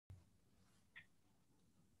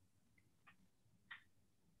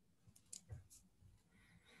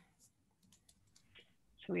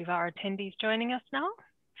So we have our attendees joining us now.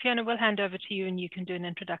 Fiona, we'll hand over to you and you can do an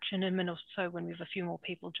introduction in a minute or so when we have a few more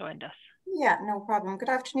people joined us. Yeah, no problem. Good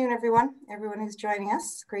afternoon, everyone who's joining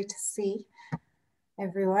us. Great to see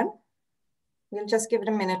everyone. We'll just give it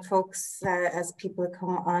a minute, folks, as people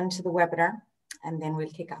come on to the webinar, and then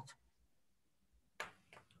we'll kick off.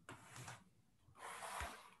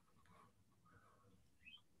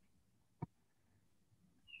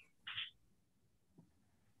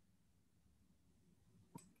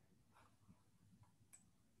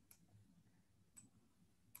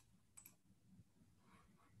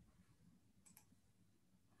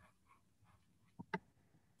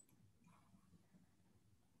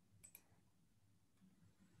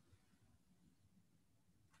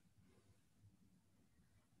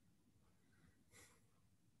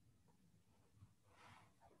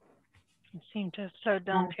 You seem to have slowed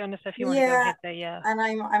down, Fiona, so if you want to go ahead there, yeah. And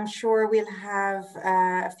I'm sure we'll have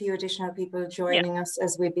a few additional people joining us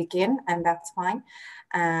as we begin, and that's fine.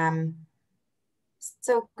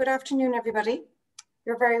 So good afternoon, everybody.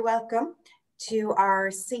 You're very welcome to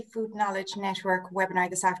our Safe Food Knowledge Network webinar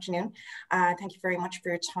this afternoon. Thank you very much for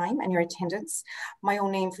your time and your attendance. My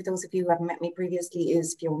own name, for those of you who haven't met me previously,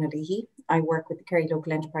 is Fiona Leahy. I work with the Kerry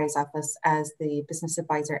Local Enterprise Office as the Business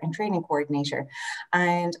Advisor and Training Coordinator.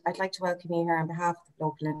 And I'd like to welcome you here on behalf of the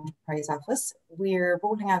Local Enterprise Office. We're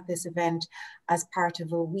rolling out this event as part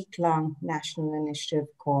of a week-long national initiative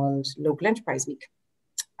called Local Enterprise Week.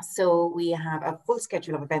 So we have a full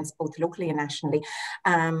schedule of events, both locally and nationally,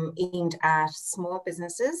 aimed at small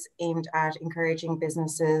businesses, aimed at encouraging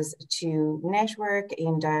businesses to network,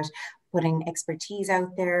 aimed at putting expertise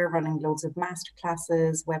out there, running loads of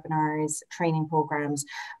masterclasses, webinars, training programs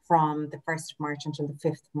from the 1st of March until the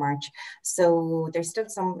 5th of March. So there's still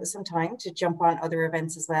some time to jump on other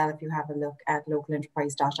events as well. If you have a look at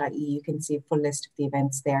localenterprise.ie, you can see a full list of the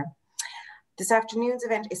events there. This afternoon's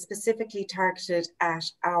event is specifically targeted at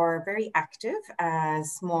our very active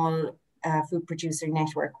small food producer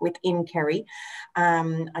network within Kerry.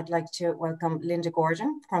 I'd like to welcome Linda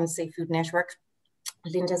Gordon from Safe Food Network.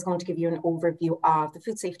 Linda is going to give you an overview of the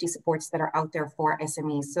food safety supports that are out there for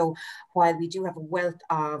SMEs. So while we do have a wealth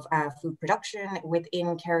of food production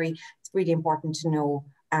within Kerry, it's really important to know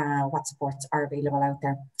what supports are available out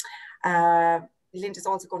there. Linda's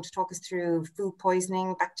also going to talk us through food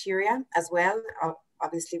poisoning bacteria as well,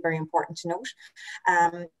 obviously very important to note.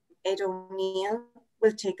 Ed O'Neill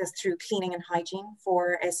will take us through cleaning and hygiene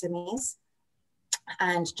for SMEs.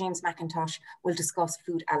 And James McIntosh will discuss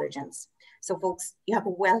food allergens. So folks, you have a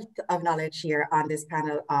wealth of knowledge here on this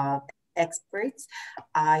panel of experts.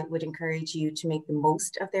 I would encourage you to make the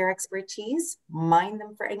most of their expertise, mine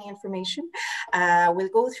them for any information. We'll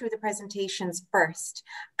go through the presentations first,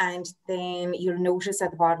 and then you'll notice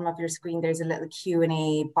at the bottom of your screen there's a little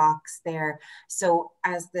Q&A box there. So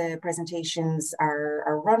as the presentations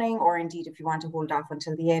are running, or indeed if you want to hold off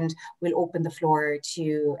until the end, we'll open the floor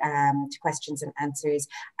to questions and answers.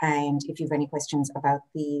 And if you have any questions about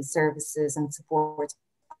the services and support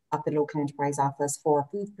of the Local Enterprise Office for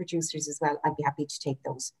food producers as well, I'd be happy to take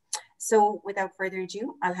those. So without further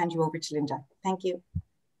ado, I'll hand you over to Linda. Thank you.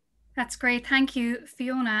 That's great. Thank you,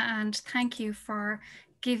 Fiona, and thank you for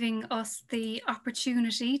giving us the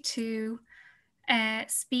opportunity to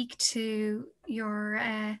speak to your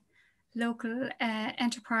local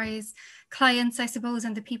enterprise clients, I suppose,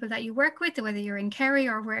 and the people that you work with, whether you're in Kerry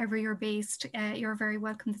or wherever you're based. You're very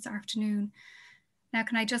welcome this afternoon. Now,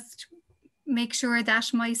 can I just make sure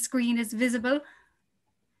that my screen is visible?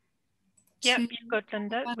 Yep, you've got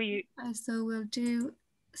Linda. So we'll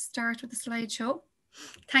start with the slideshow.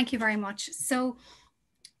 Thank you very much. So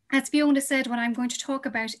as Fiona said, what I'm going to talk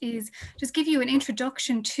about is just give you an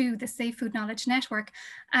introduction to the Safe Food Knowledge Network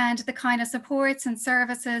and the kind of supports and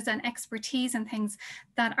services and expertise and things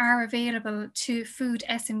that are available to food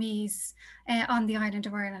SMEs on the island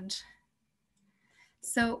of Ireland.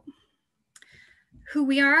 So who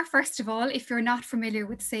we are, first of all, if you're not familiar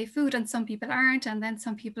with Safe Food, and some people aren't, and then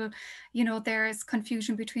some people, you know, there's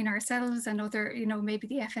confusion between ourselves and other, you know, maybe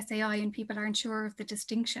the FSAI, and people aren't sure of the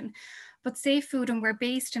distinction. But Safe Food, and we're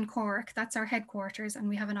based in Cork, that's our headquarters, and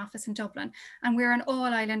we have an office in Dublin, and we're an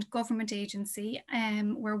all-island government agency.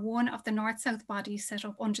 We're one of the North-South bodies set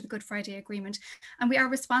up under the Good Friday Agreement, and we are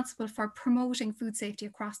responsible for promoting food safety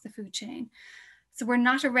across the food chain. So we're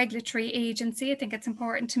not a regulatory agency. I think it's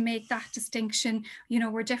important to make that distinction. You know,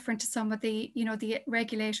 we're different to some of the, you know, the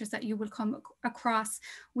regulators that you will come across.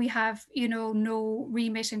 We have, you know, no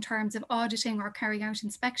remit in terms of auditing or carrying out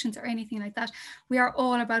inspections or anything like that. We are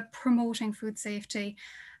all about promoting food safety.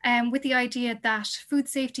 With the idea that food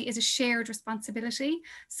safety is a shared responsibility.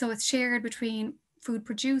 So it's shared between food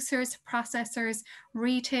producers, processors,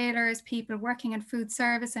 retailers, people working in food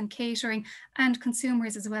service and catering, and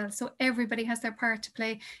consumers as well. So everybody has their part to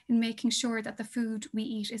play in making sure that the food we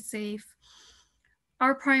eat is safe.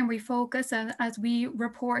 Our primary focus, as we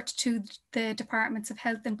report to the departments of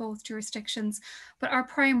health in both jurisdictions, but our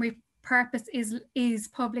primary purpose is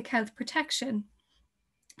public health protection.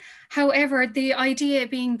 However, the idea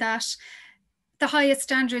being that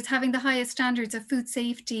having the highest standards of food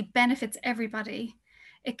safety benefits everybody.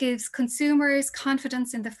 It gives consumers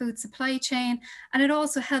confidence in the food supply chain, and it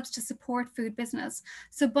also helps to support food business.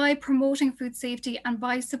 So by promoting food safety and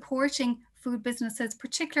by supporting food businesses,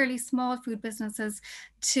 particularly small food businesses,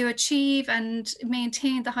 to achieve and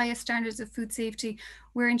maintain the highest standards of food safety,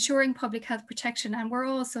 we're ensuring public health protection, and we're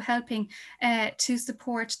also helping to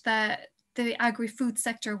support the agri-food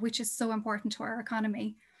sector, which is so important to our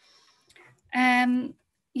economy.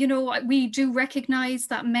 You know, we do recognize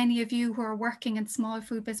that many of you who are working in small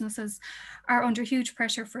food businesses are under huge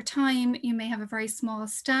pressure for time. You may have a very small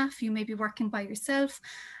staff, you may be working by yourself,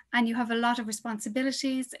 and you have a lot of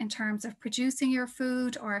responsibilities in terms of producing your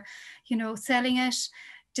food or, you know, selling it,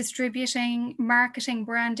 distributing, marketing,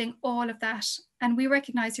 branding, all of that. And we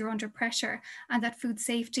recognize you're under pressure and that food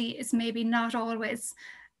safety is maybe not always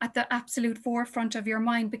at the absolute forefront of your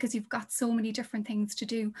mind because you've got so many different things to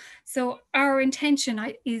do. So our intention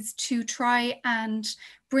is to try and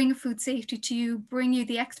bring food safety to you, bring you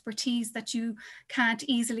the expertise that you can't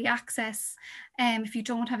easily access. If you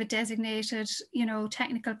don't have a designated, you know,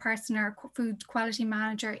 technical person or food quality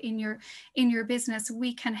manager in your business,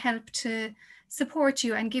 we can help to support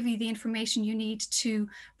you and give you the information you need to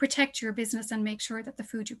protect your business and make sure that the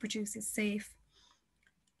food you produce is safe.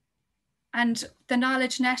 And the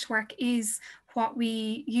Knowledge Network is what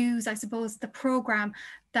we use, I suppose, the program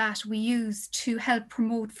that we use to help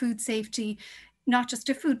promote food safety, not just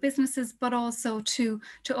to food businesses, but also to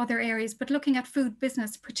other areas, but looking at food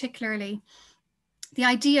business particularly. The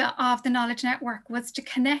idea of the Knowledge Network was to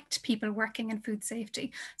connect people working in food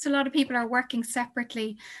safety. So a lot of people are working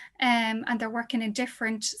separately and they're working in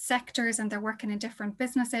different sectors and they're working in different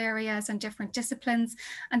business areas and different disciplines.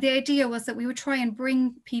 And the idea was that we would try and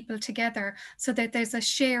bring people together so that there's a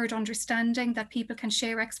shared understanding, that people can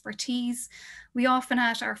share expertise. We often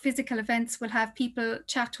at our physical events will have people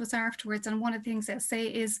chat to us afterwards, and one of the things they'll say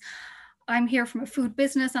is, I'm here from a food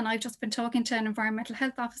business and I've just been talking to an environmental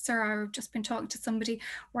health officer, or I've just been talking to somebody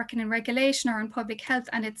working in regulation or in public health,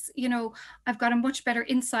 and it's, you know, I've got a much better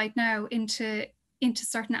insight now into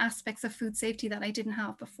certain aspects of food safety that I didn't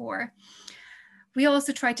have before. We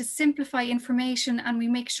also try to simplify information, and we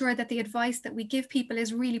make sure that the advice that we give people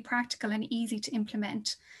is really practical and easy to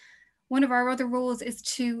implement. One of our other roles is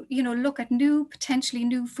to, you know, look at potentially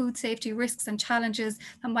new food safety risks and challenges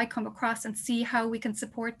that might come across and see how we can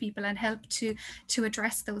support people and help to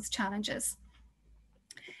address those challenges.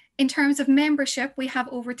 In terms of membership, we have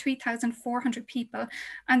over 3,400 people,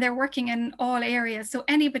 and they're working in all areas. So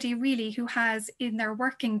anybody really who has in their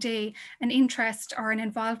working day an interest or an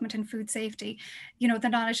involvement in food safety, you know, the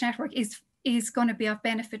Knowledge Network is going to be of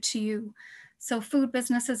benefit to you. So food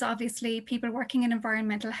businesses, obviously, people working in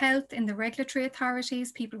environmental health, in the regulatory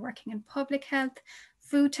authorities, people working in public health,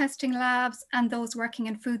 food testing labs, and those working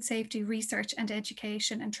in food safety research and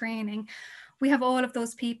education and training. We have all of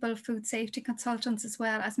those people, food safety consultants, as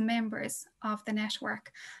well as members of the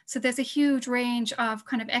network. So there's a huge range of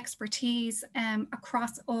kind of expertise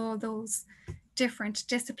across all those different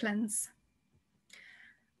disciplines.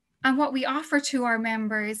 And what we offer to our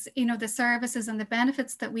members, you know, the services and the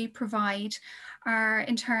benefits that we provide are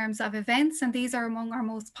in terms of events, and these are among our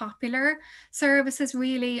most popular services,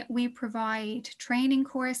 really. We provide training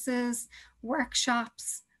courses,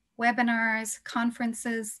 workshops, webinars,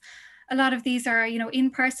 conferences. A lot of these are, you know,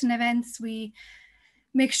 in-person events. We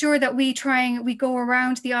make sure that we go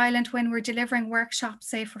around the island when we're delivering workshops,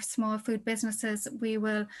 say for small food businesses. We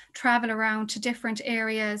will travel around to different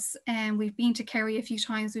areas, and we've been to Kerry a few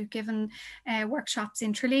times. We've given workshops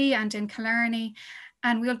in Tralee and in Killarney,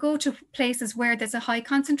 and we'll go to places where there's a high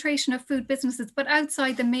concentration of food businesses, but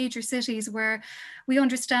outside the major cities where we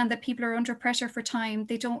understand that people are under pressure for time.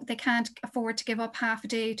 They can't afford to give up half a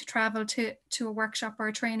day to travel to a workshop or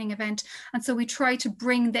a training event. And so we try to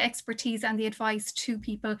bring the expertise and the advice to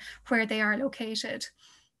people where they are located.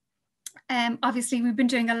 Obviously, we've been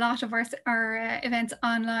doing a lot of our events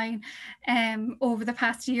online over the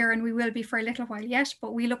past year, and we will be for a little while yet,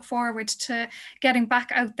 but we look forward to getting back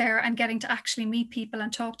out there and getting to actually meet people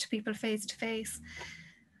and talk to people face to face.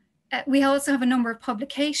 We also have a number of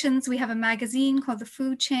publications. We have a magazine called The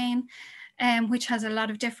Food Chain, which has a lot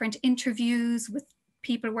of different interviews with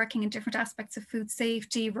people working in different aspects of food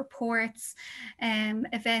safety, reports,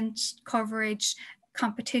 event coverage,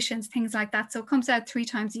 competitions, things like that. So it comes out 3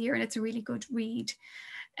 times a year and it's a really good read.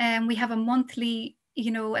 We have a monthly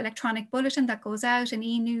electronic bulletin that goes out, an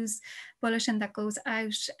e-news bulletin that goes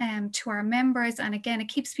out to our members. And again, it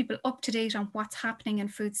keeps people up to date on what's happening in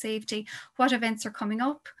food safety, what events are coming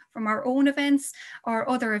up from our own events or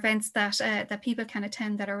other events that that people can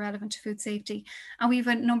attend that are relevant to food safety. And we have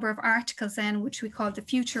a number of articles then, which we call the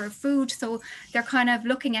future of food. So they're kind of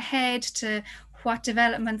looking ahead to what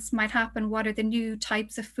developments might happen, what are the new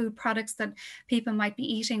types of food products that people might be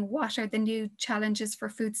eating, what are the new challenges for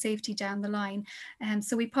food safety down the line.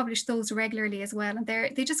 So we publish those regularly as well, and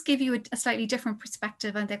they just give you a slightly different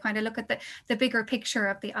perspective, and they kind of look at the bigger picture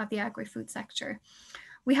of the agri-food sector.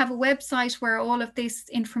 We have a website where all of this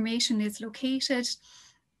information is located.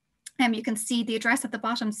 You can see the address at the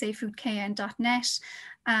bottom, safefoodkn.net,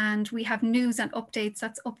 and we have news and updates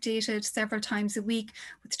that's updated several times a week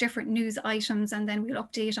with different news items, and then we'll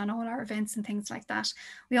update on all our events and things like that.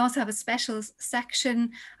 We also have a special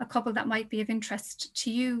section. A couple that might be of interest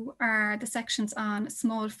to you are the sections on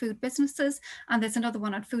small food businesses, and there's another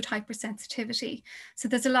one on food hypersensitivity. So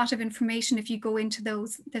there's a lot of information. If you go into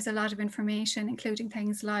those, there's a lot of information, including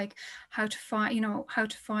things like how to find, how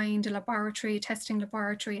to find a laboratory, testing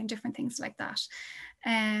laboratory, and different things like that.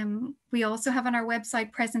 We also have on our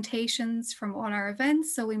website presentations from all our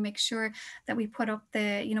events. So we make sure that we put up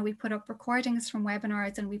we put up recordings from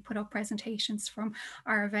webinars, and we put up presentations from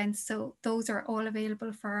our events. So those are all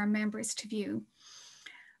available for our members to view.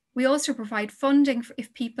 We also provide funding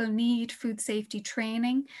if people need food safety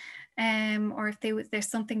training, or if there's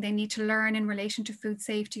something they need to learn in relation to food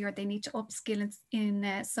safety, or they need to upskill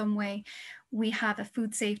in some way. We have a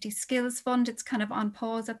food safety skills fund. It's kind of on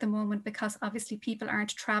pause at the moment because obviously people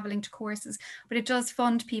aren't traveling to courses, but it does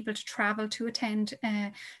fund people to travel to attend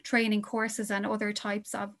training courses and other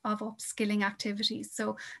types of upskilling activities.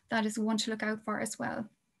 So that is one to look out for as well.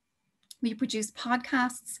 We produce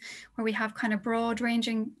podcasts where we have kind of broad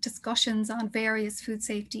ranging discussions on various food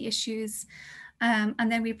safety issues.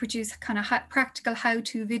 And then we produce kind of practical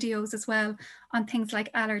how-to videos as well on things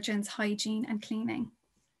like allergens, hygiene, and cleaning.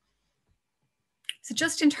 So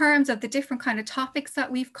just in terms of the different kind of topics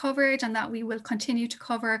that we've covered and that we will continue to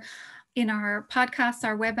cover in our podcasts,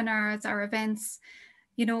 our webinars, our events,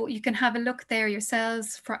 you can have a look there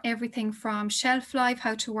yourselves for everything from shelf life,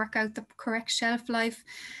 how to work out the correct shelf life,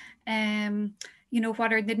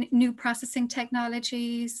 what are the new processing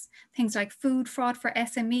technologies, things like food fraud for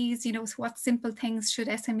SMEs, so what simple things should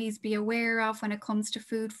SMEs be aware of when it comes to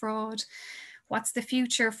food fraud, what's the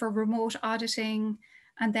future for remote auditing,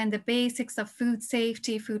 and then the basics of food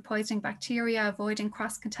safety, food poisoning bacteria, avoiding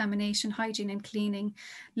cross-contamination, hygiene and cleaning,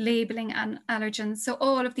 labeling and allergens. So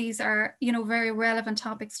all of these are, very relevant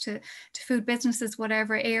topics to food businesses,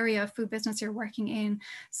 whatever area of food business you're working in.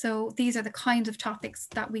 So these are the kinds of topics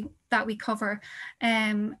that we cover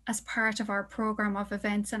as part of our program of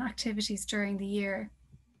events and activities during the year.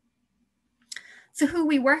 So who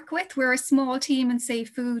we work with, we're a small team in Safe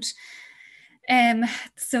Food.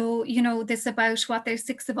 So this about there's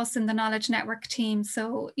 6 of us in the Knowledge Network team,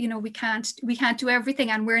 so we can't do everything,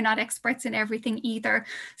 and we're not experts in everything either.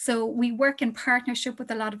 So we work in partnership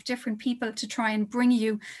with a lot of different people to try and bring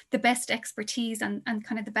you the best expertise and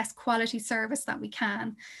kind of the best quality service that we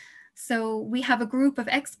can. So we have a group of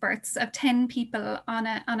experts of 10 people on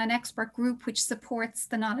an expert group which supports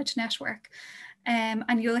the Knowledge Network.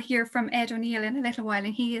 And you'll hear from Ed O'Neill in a little while,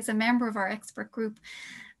 and he is a member of our expert group.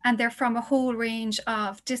 And they're from a whole range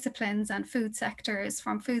of disciplines and food sectors,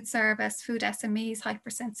 from food service, food SMEs,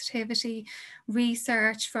 hypersensitivity,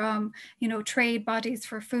 research, from trade bodies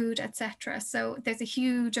for food, etc. So there's a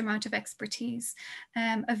huge amount of expertise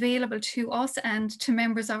available to us and to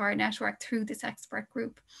members of our network through this expert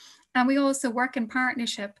group. And we also work in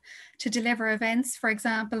partnership to deliver events. For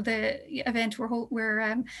example, the event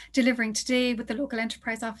we're delivering today with the local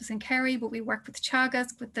enterprise office in Kerry, but we work with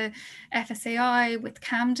Teagasc, with the FSAI, with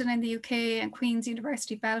Camden in the UK, and Queen's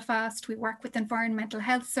University Belfast. We work with Environmental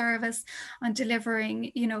Health Service on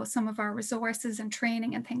delivering, some of our resources and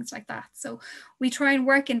training and things like that. So we try and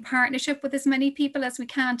work in partnership with as many people as we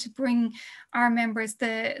can to bring our members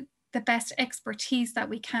the best expertise that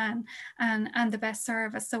we can and the best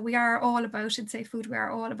service. So we are all about, in Safe Food, we are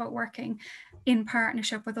all about working in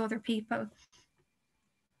partnership with other people.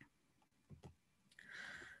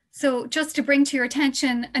 So just to bring to your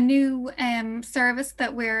attention a new service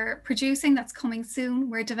that we're producing that's coming soon,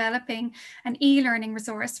 we're developing an e-learning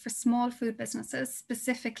resource for small food businesses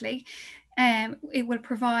specifically. It will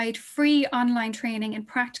provide free online training in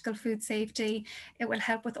practical food safety. It will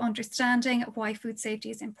help with understanding why food safety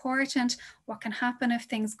is important, what can happen if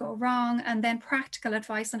things go wrong, and then practical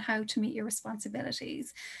advice on how to meet your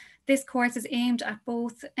responsibilities. This course is aimed at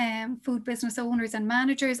both food business owners and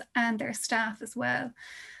managers and their staff as well.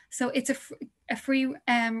 So it's a free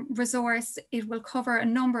resource. It will cover a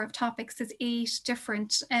number of topics. There's 8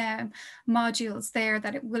 different modules there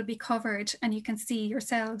that it will be covered, and you can see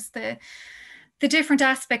yourselves the different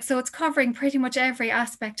aspects. So it's covering pretty much every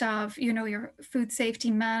aspect of, you know, your food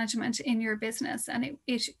safety management in your business, and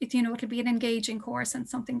it you know, it'll be an engaging course and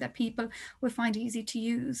something that people will find easy to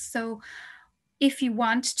use. So if you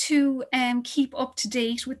want to keep up to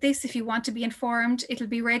date with this, if you want to be informed, it'll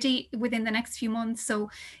be ready within the next few months. So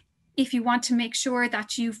if you want to make sure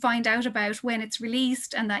that you find out about when it's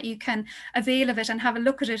released and that you can avail of it and have a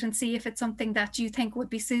look at it and see if it's something that you think would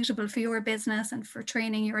be suitable for your business and for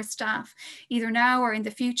training your staff, either now or in the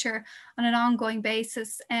future on an ongoing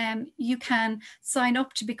basis, you can sign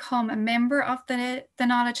up to become a member of the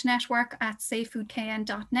Knowledge Network at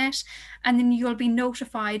safefoodkn.net, and then you'll be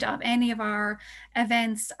notified of any of our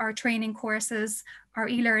events, our training courses, our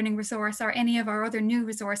e-learning resource, or any of our other new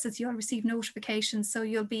resources. You'll receive notifications, so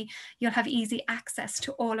you'll have easy access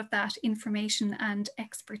to all of that information and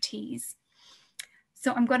expertise.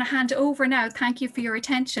 So I'm going to hand over now. Thank you for your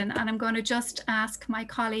attention, and I'm going to just ask my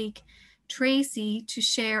colleague Tracy to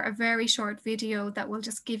share a very short video that will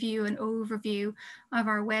just give you an overview of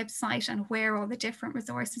our website and where all the different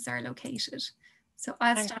resources are located. So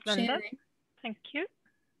I'll stop sharing. Thank you.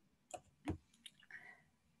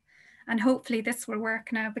 And hopefully this will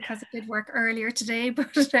work now, because it did work earlier today,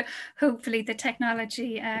 but hopefully the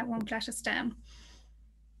technology won't let us down.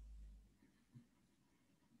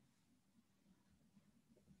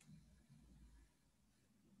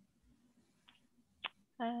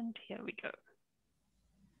 And here we go.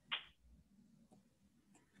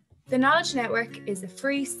 The Knowledge Network is a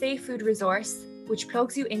free safe food resource which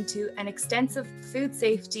plugs you into an extensive food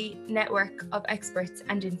safety network of experts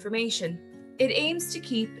and information. It aims to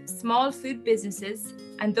keep small food businesses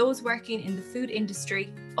and those working in the food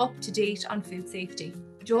industry up to date on food safety.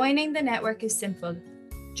 Joining the network is simple.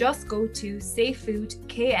 Just go to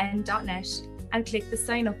safefoodkn.net and click the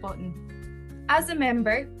sign up button. As a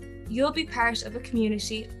member, you'll be part of a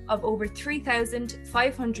community of over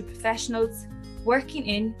 3,500 professionals working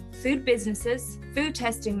in food businesses, food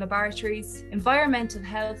testing laboratories, environmental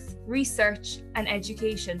health, research, and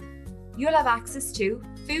education. You'll have access to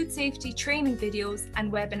food safety training videos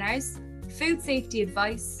and webinars, food safety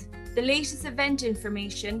advice, the latest event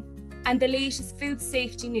information, and the latest food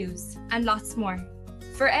safety news, and lots more.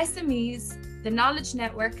 For SMEs, the Knowledge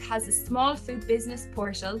Network has a small food business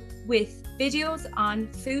portal with videos on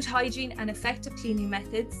food hygiene and effective cleaning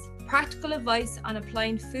methods, practical advice on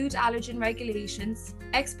applying food allergen regulations,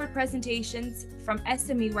 expert presentations from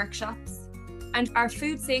SME workshops, and our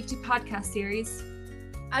food safety podcast series.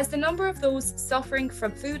 As the number of those suffering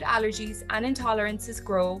from food allergies and intolerances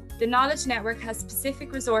grow, the Knowledge Network has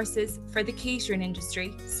specific resources for the catering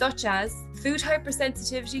industry, such as food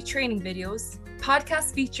hypersensitivity training videos,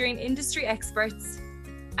 podcasts featuring industry experts,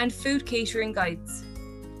 and food catering guides.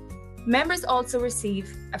 Members also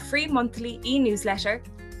receive a free monthly e-newsletter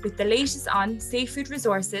with the latest on safe food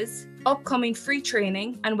resources, upcoming free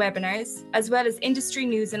training and webinars, as well as industry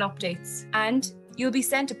news and updates. And you'll be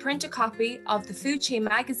sent a printed copy of the Food Chain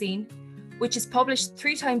magazine, which is published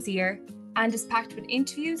 3 times a year and is packed with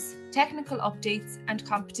interviews, technical updates, and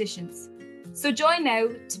competitions. So join now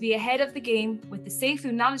to be ahead of the game with the Safe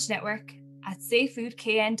Food Knowledge Network at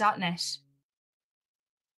safefoodkn.net.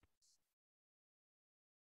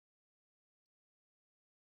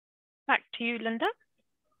 Back to you, Linda.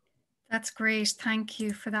 That's great. Thank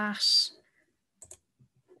you for that,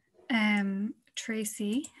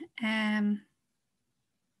 Tracy.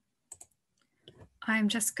 I'm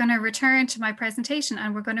just going to return to my presentation,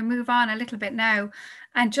 and we're going to move on a little bit now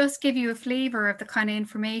and just give you a flavour of the kind of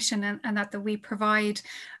information and that we provide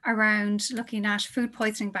around looking at food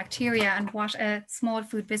poisoning bacteria and what a small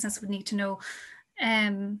food business would need to know.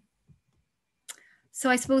 So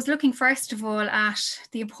I suppose looking first of all at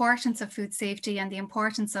the importance of food safety and the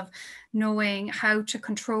importance of knowing how to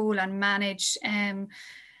control and manage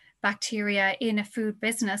bacteria in a food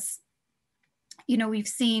business. you know, we've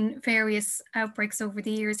seen various outbreaks over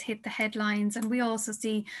the years hit the headlines, and we also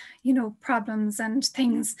see, you know, problems and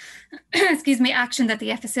things, excuse me, action that the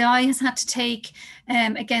FSAI has had to take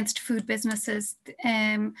against food businesses.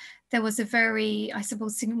 There was a very, I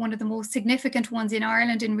suppose, one of the most significant ones in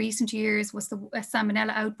Ireland in recent years was the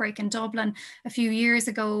salmonella outbreak in Dublin a few years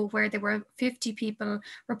ago, where there were 50 people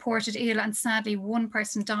reported ill, and sadly one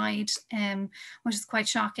person died, which is quite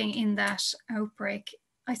shocking in that outbreak.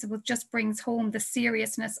 I suppose just brings home the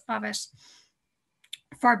seriousness of it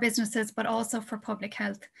for businesses, but also for public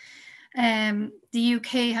health. The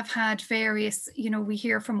UK have had various, you know, we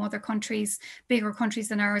hear from other countries, bigger countries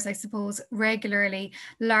than ours, I suppose, regularly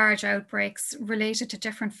large outbreaks related to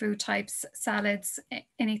different food types, salads,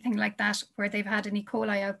 anything like that, where they've had an E.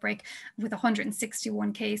 coli outbreak with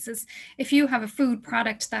 161 cases. If you have a food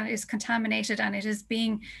product that is contaminated and it is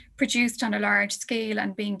being produced on a large scale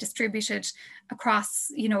and being distributed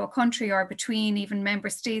across, you know, a country or between even member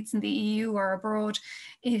states in the EU or abroad,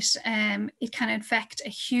 it can infect a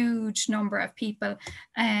huge number of people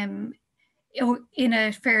in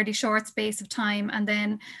a fairly short space of time. And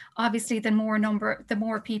then obviously the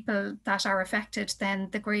more people that are affected, then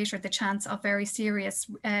the greater the chance of very serious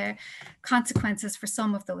consequences for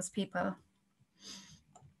some of those people.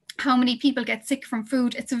 How many people get sick from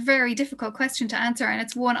food? It's a very difficult question to answer, and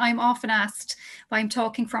it's one I'm often asked when I'm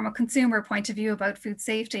talking from a consumer point of view about food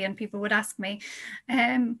safety, and people would ask me,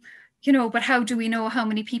 you know, but how do we know how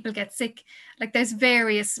many people get sick? Like, there's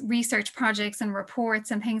various research projects and reports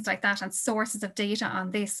and things like that, and sources of data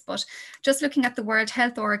on this. But just looking at the World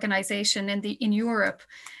Health Organization in Europe,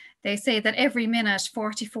 they say that every minute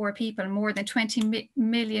 44 people, more than 20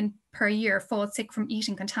 million per year, fall sick from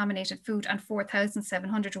eating contaminated food, and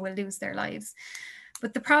 4,700 will lose their lives.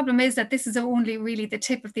 But the problem is that this is only really the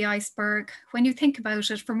tip of the iceberg. When you think about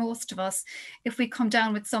it, for most of us, if we come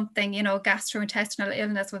down with something, you know, gastrointestinal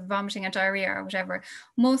illness with vomiting and diarrhea or whatever,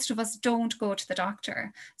 most of us don't go to the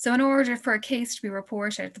doctor. So in order for a case to be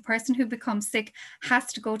reported, the person who becomes sick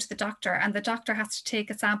has to go to the doctor, and the doctor has to take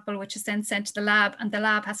a sample, which is then sent to the lab, and the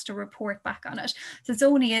lab has to report back on it. So it's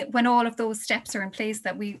only when all of those steps are in place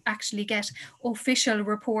that we actually get official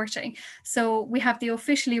reporting. So we have the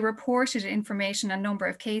officially reported information and number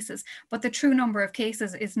of cases, but the true number of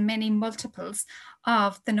cases is many multiples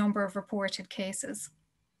of the number of reported cases.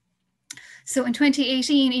 So in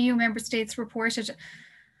 2018, EU member states reported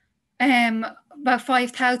about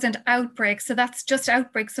 5,000 outbreaks. So that's just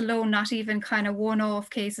outbreaks alone, not even kind of one-off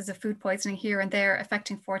cases of food poisoning here and there,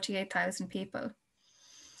 affecting 48,000 people.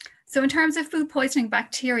 So in terms of food poisoning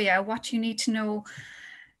bacteria, what you need to know,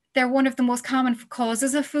 they're one of the most common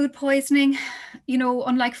causes of food poisoning. You know,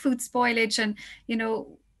 unlike food spoilage, and, you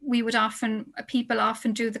know, people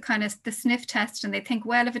often do the kind of the sniff test, and they think,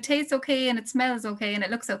 well, if it tastes okay and it smells okay and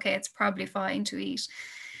it looks okay, it's probably fine to eat.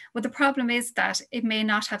 Well, the problem is that it may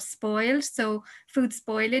not have spoiled. So food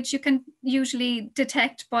spoilage, you can usually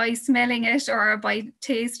detect by smelling it or by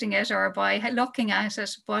tasting it or by looking at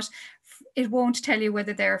it, but it won't tell you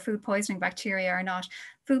whether there are food poisoning bacteria or not.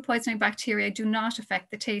 Food poisoning bacteria do not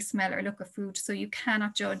affect the taste, smell, or look of food. So you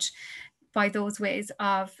cannot judge by those ways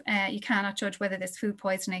of, you cannot judge whether there's food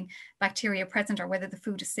poisoning bacteria present or whether the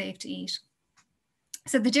food is safe to eat.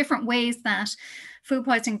 So the different ways that food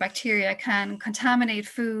poisoning bacteria can contaminate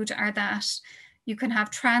food are that you can have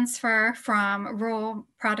transfer from raw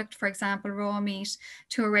product, for example, raw meat,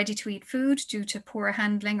 to a ready-to-eat food due to poor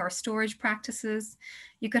handling or storage practices.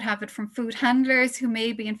 You could have it from food handlers who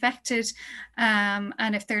may be infected, and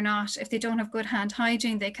if they don't have good hand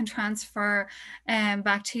hygiene, they can transfer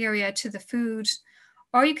bacteria to the food.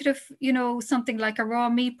 Or you could have, you know, something like a raw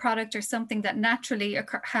meat product or something that naturally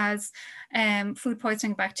has food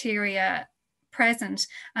poisoning bacteria present,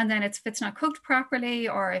 and then if it's not cooked properly,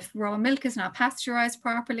 or if raw milk is not pasteurized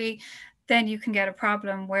properly, then you can get a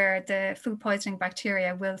problem where the food poisoning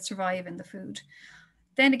bacteria will survive in the food.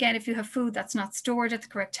 Then again, if you have food that's not stored at the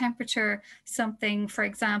correct temperature, something, for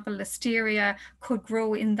example, listeria could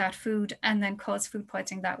grow in that food and then cause food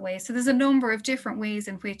poisoning that way. So there's a number of different ways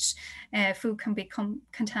in which food can become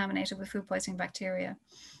contaminated with food poisoning bacteria.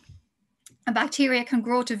 And bacteria can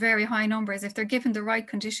grow to very high numbers. If they're given the right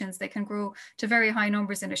conditions, they can grow to very high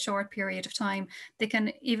numbers in a short period of time. They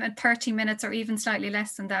can, even 30 minutes or even slightly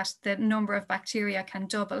less than that, the number of bacteria can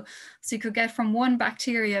double. So you could get from one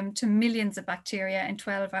bacterium to millions of bacteria in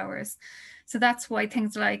 12 hours. So that's why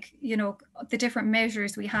things like, you know, the different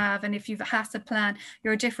measures we have, and if you have a HACCP plan,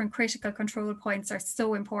 your different critical control points are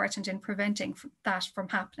so important in preventing that from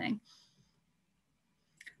happening.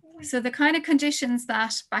 So the kind of conditions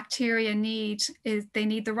that bacteria need is they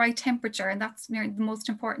need the right temperature, and that's the most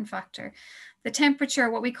important factor. The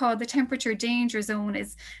temperature, what we call the temperature danger zone,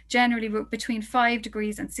 is generally between 5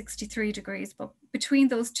 degrees and 63 degrees. But between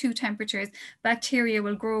those two temperatures, bacteria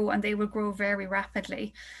will grow, and they will grow very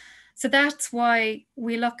rapidly. So that's why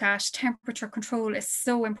we look at temperature control is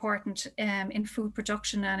so important in food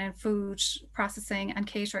production and in food processing and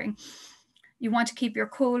catering. You want to keep your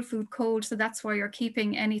cold food cold, so that's why you're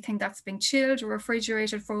keeping anything that's been chilled or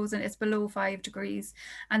refrigerated, frozen, is below 5 degrees.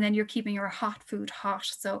 And then you're keeping your hot food hot.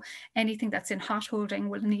 So anything that's in hot holding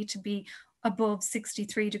will need to be above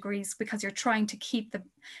 63 degrees, because you're trying to keep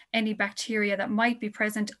any bacteria that might be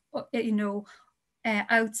present,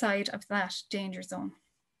 outside of that danger zone.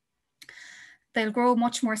 They'll grow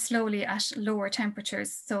much more slowly at lower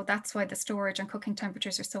temperatures. So that's why the storage and cooking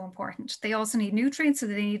temperatures are so important. They also need nutrients, so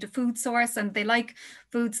they need a food source, and they like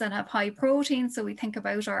foods that have high protein. So we think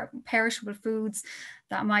about our perishable foods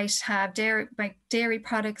that might have dairy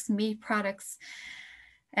products, meat products,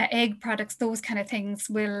 egg products. Those kind of things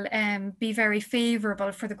will be very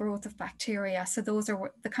favorable for the growth of bacteria. So those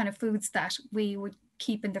are the kind of foods that we would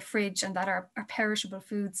keep in the fridge and that are perishable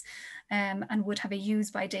foods, and would have a use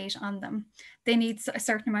by date on them. They need a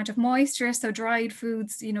certain amount of moisture, so dried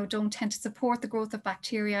foods, don't tend to support the growth of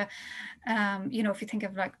bacteria. If you think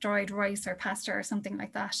of like dried rice or pasta or something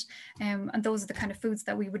like that, and those are the kind of foods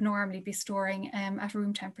that we would normally be storing at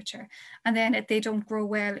room temperature. And then they don't grow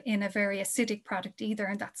well in a very acidic product either,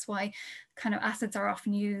 and that's why kind of acids are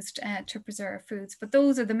often used to preserve foods. But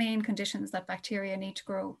those are the main conditions that bacteria need to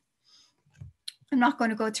grow. I'm not going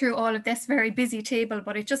to go through all of this very busy table,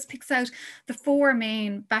 but it just picks out the 4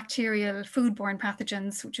 main bacterial foodborne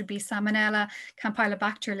pathogens, which would be Salmonella,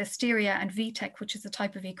 Campylobacter, Listeria, and VTEC, which is a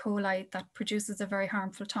type of E. coli that produces a very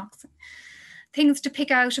harmful toxin. Things to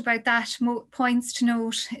pick out about that, points to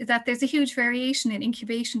note, is that there's a huge variation in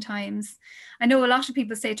incubation times. I know a lot of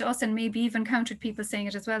people say to us, and maybe even encountered people saying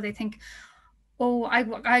it as well, they think, oh,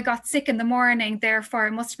 I got sick in the morning, therefore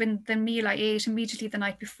it must have been the meal I ate immediately the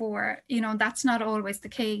night before. That's not always the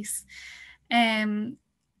case. The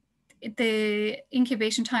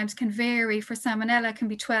incubation times can vary. For Salmonella, can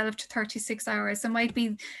be 12 to 36 hours. It might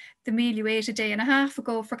be the meal you ate a day and a half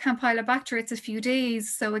ago. For Campylobacter, it's a few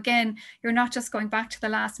days. So again, you're not just going back to the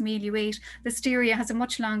last meal you ate. Listeria has a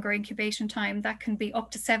much longer incubation time. That can be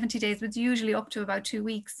up to 70 days, but it's usually up to about 2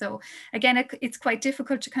 weeks. So again, it's quite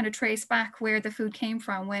difficult to kind of trace back where the food came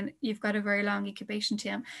from when you've got a very long incubation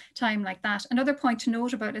time like that. Another point to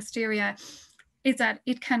note about Listeria is that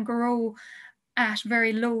it can grow at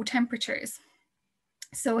very low temperatures.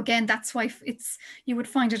 So again, that's why you would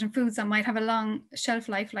find it in foods that might have a long shelf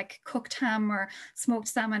life, like cooked ham or smoked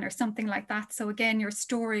salmon or something like that. So again, your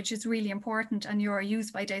storage is really important, and your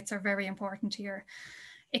use by dates are very important here.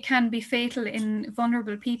 It can be fatal in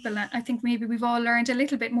vulnerable people. I think maybe we've all learned a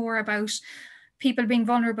little bit more about people being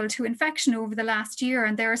vulnerable to infection over the last year,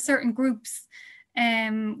 and there are certain groups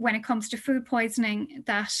when it comes to food poisoning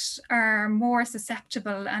that are more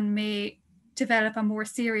susceptible and may develop a more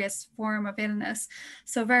serious form of illness.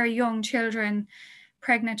 So very young children,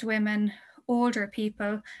 pregnant women, older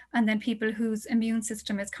people, and then people whose immune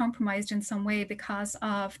system is compromised in some way because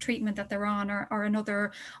of treatment that they're on, or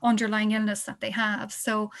another underlying illness that they have.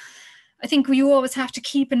 So I think you always have to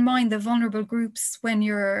keep in mind the vulnerable groups when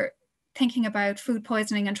you're thinking about food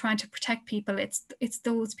poisoning and trying to protect people. It's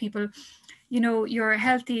those people, your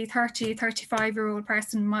healthy 30, 35-year-old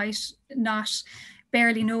person might not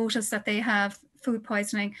barely notice that they have food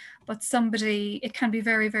poisoning, but it can be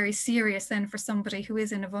very, very serious then for somebody who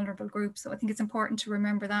is in a vulnerable group. So I think it's important to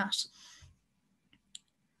remember that.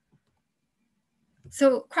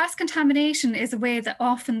 So cross-contamination is a way that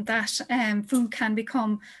often that food can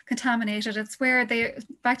become contaminated. It's where the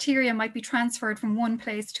bacteria might be transferred from one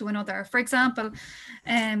place to another. For example,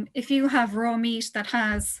 if you have raw meat that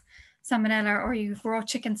has Salmonella, or you have raw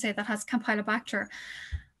chicken, say, that has Campylobacter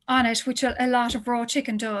on it, which a lot of raw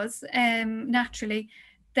chicken does naturally,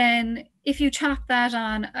 then if you chop that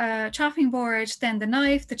on a chopping board, then the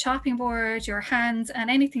knife, the chopping board, your hands, and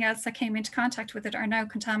anything else that came into contact with it are now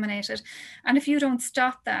contaminated. And if you don't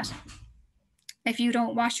stop that, if you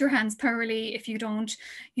don't wash your hands thoroughly, if you don't,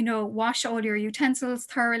 wash all your utensils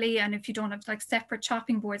thoroughly, and if you don't have like separate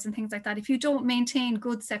chopping boards and things like that, if you don't maintain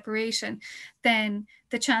good separation, then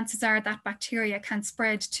the chances are that bacteria can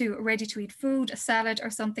spread to ready-to-eat food, a salad or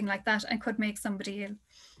something like that, and could make somebody ill.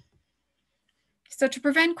 So to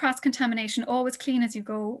prevent cross-contamination, always clean as you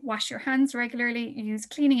go, wash your hands regularly, use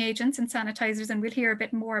cleaning agents and sanitizers, and we'll hear a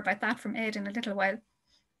bit more about that from Ed in a little while.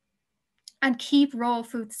 And keep raw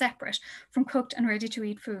food separate from cooked and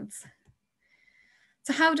ready-to-eat foods.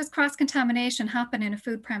 So how does cross-contamination happen in a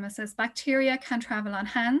food premises? Bacteria can travel on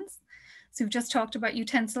hands. So we've just talked about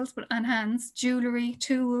utensils and hands, jewelry,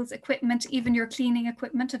 tools, equipment, even your cleaning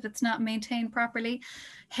equipment if it's not maintained properly,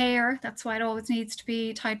 hair, that's why it always needs to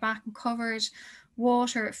be tied back and covered,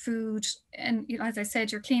 water, food, and as I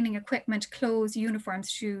said, your cleaning equipment, clothes, uniforms,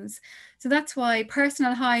 shoes. So that's why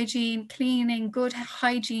personal hygiene, cleaning, good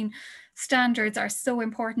hygiene standards are so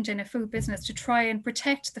important in a food business to try and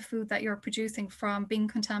protect the food that you're producing from being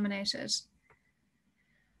contaminated.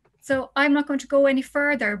 So I'm not going to go any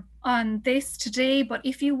further on this today, but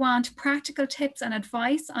if you want practical tips and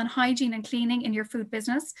advice on hygiene and cleaning in your food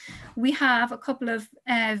business, we have a couple of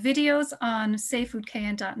videos on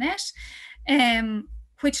safefoodkn.net,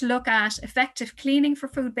 which look at effective cleaning for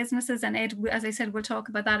food businesses. And Ed, as I said, we'll talk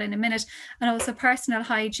about that in a minute, and also personal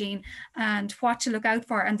hygiene and what to look out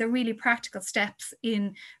for and the really practical steps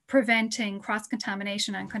in preventing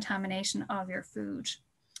cross-contamination and contamination of your food.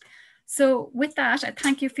 So with that, I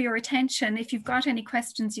thank you for your attention. If you've got any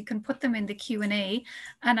questions, you can put them in the Q&A.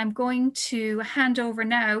 And I'm going to hand over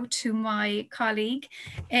now to my colleague,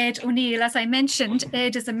 Ed O'Neill. As I mentioned,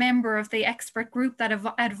 Ed is a member of the expert group that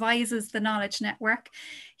advises the Knowledge Network.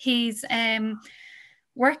 He's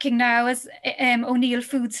working now as O'Neill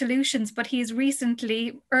Food Solutions, but he's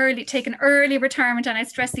recently taken early retirement, and I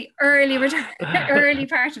stress the early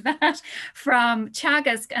part of that, from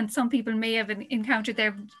Teagasc, and some people may have encountered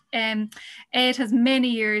there. Ed has many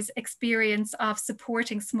years experience of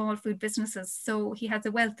supporting small food businesses, so he has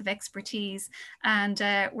a wealth of expertise, and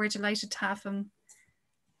we're delighted to have him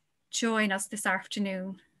join us this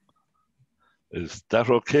afternoon. Is that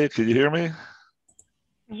okay? Can you hear me?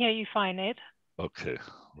 Yeah, you fine, Ed. Okay,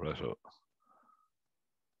 righto.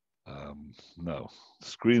 Now,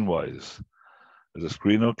 screen-wise, is the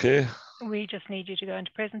screen okay? We just need you to go into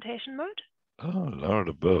presentation mode. Oh, Lord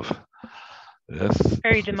above. Yes.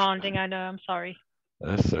 Very demanding, I know, I'm sorry.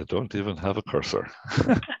 Yes, I don't even have a cursor.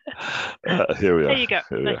 Here we are. There you go.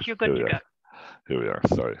 You're good to go. Here we are,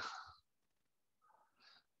 sorry.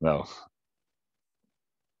 Now,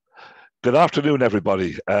 good afternoon,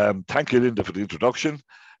 everybody. Thank you, Linda, for the introduction.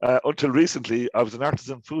 Until recently, I was an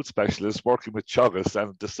artisan food specialist working with Teagasc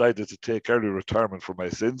and decided to take early retirement for my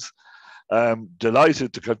sins.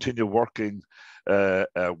 Delighted to continue working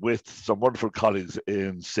with some wonderful colleagues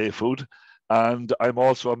in Safe Food, and I'm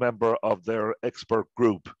also a member of their expert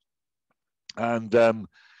group. And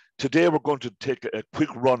today we're going to take a quick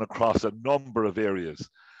run across a number of areas.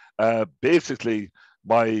 Basically,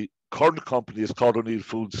 my current company is called O'Neill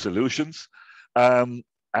Food Solutions.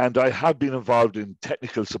 And I have been involved in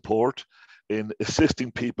technical support, in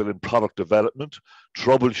assisting people in product development,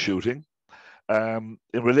 troubleshooting. In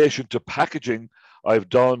relation to packaging, I've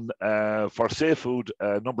done for Safe Food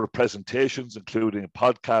a number of presentations, including a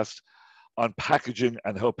podcast on packaging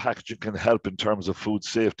and how packaging can help in terms of food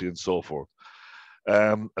safety and so forth.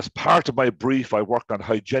 As part of my brief, I work on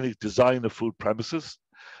hygienic design of food premises.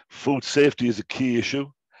 Food safety is a key issue.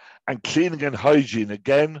 And cleaning and hygiene,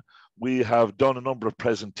 again, we have done a number of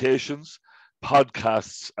presentations,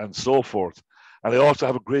 podcasts, and so forth. And I also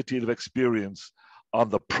have a great deal of experience on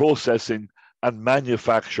the processing and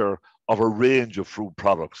manufacture of a range of food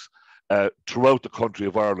products throughout the country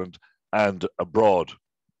of Ireland and abroad.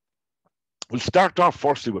 We'll start off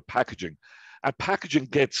firstly with packaging. And packaging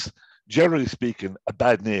gets, generally speaking, a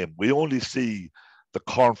bad name. We only see the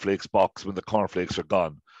cornflakes box when the cornflakes are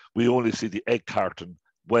gone. We only see the egg carton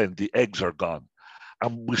when the eggs are gone.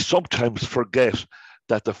 And we sometimes forget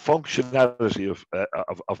that the functionality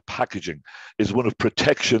of packaging is one of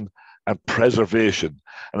protection and preservation.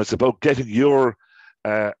 And it's about getting your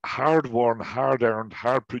hard-won, hard-earned,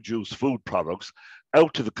 hard-produced food products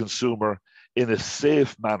out to the consumer in a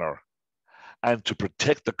safe manner and to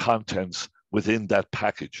protect the contents within that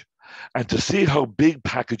package. And to see how big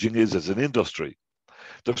packaging is as an industry,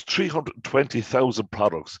 there's 320,000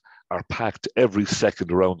 products are packed every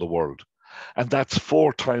second around the world. And that's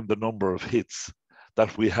 4 times the number of hits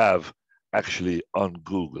that we have actually on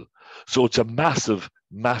Google. So it's a massive,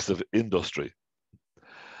 massive industry.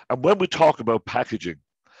 And when we talk about packaging,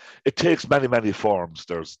 it takes many, many forms.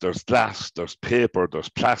 There's glass, there's paper, there's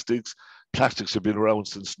plastics. Plastics have been around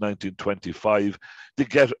since 1925. They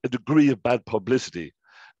get a degree of bad publicity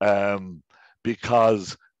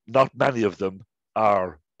because not many of them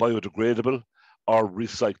are biodegradable or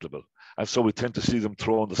recyclable. And so we tend to see them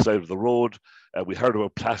thrown on the side of the road. We heard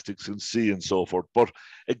about plastics in sea and so forth. But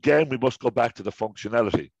again, we must go back to the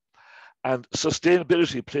functionality. And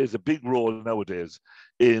sustainability plays a big role nowadays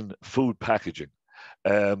in food packaging.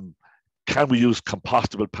 Can we use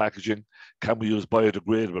compostable packaging? Can we use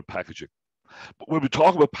biodegradable packaging? But when we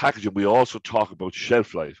talk about packaging, we also talk about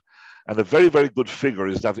shelf life. And a very, very good figure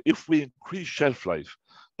is that if we increase shelf life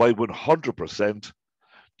by 100%,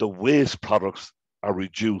 the waste products are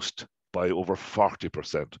reduced by over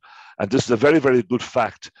 40%. And this is a very, very good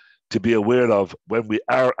fact to be aware of when we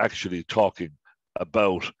are actually talking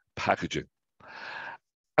about packaging.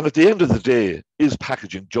 And at the end of the day, is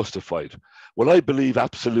packaging justified? Well, I believe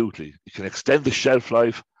absolutely. You can extend the shelf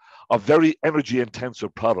life of very energy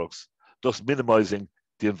intensive products, thus minimizing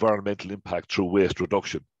the environmental impact through waste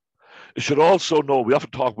reduction. You should also know, we often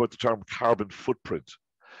talk about the term carbon footprint.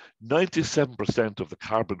 97% of the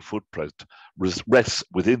carbon footprint rests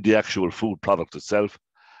within the actual food product itself,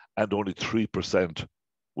 and only 3%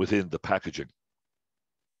 within the packaging.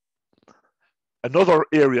 Another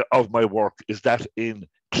area of my work is that in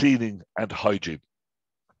cleaning and hygiene.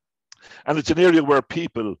 And it's an area where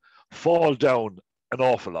people fall down an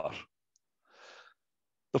awful lot.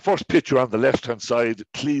 The first picture on the left-hand side,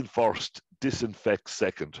 clean first, disinfect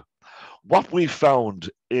second. What we found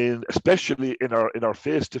especially in our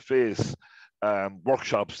face-to-face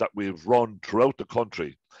workshops that we've run throughout the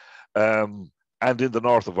country and in the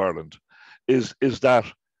north of Ireland is that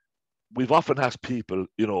we've often asked people,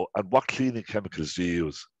 and what cleaning chemicals do you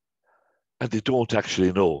use? And they don't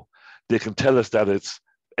actually know. They can tell us that it's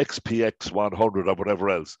XPX 100 or whatever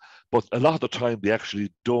else, but a lot of the time they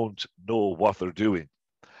actually don't know what they're doing.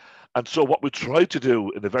 And so what we try to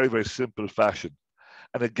do in a very, very simple fashion,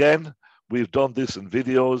 and again, we've done this in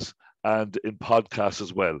videos and in podcasts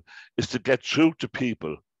as well, is to get through to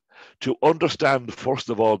people to understand, first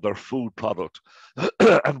of all, their food product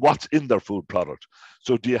and what's in their food product.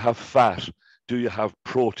 So do you have fat? Do you have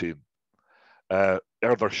protein? Are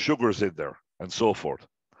there sugars in there? And so forth.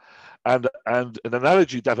 And an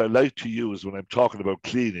analogy that I like to use when I'm talking about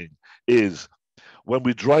cleaning is when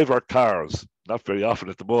we drive our cars, not very often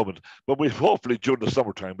at the moment, but we hopefully during the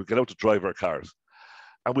summertime, we get out to drive our cars.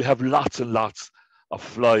 And we have lots and lots of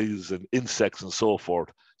flies and insects and so forth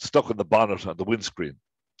stuck in the bonnet and the windscreen.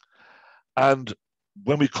 And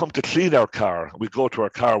when we come to clean our car, we go to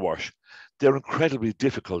our car wash, they're incredibly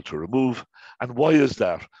difficult to remove. And why is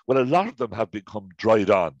that? Well, a lot of them have become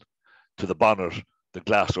dried on to the bonnet, the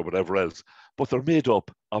glass or whatever else, but they're made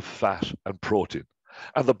up of fat and protein.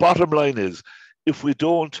 And the bottom line is, if we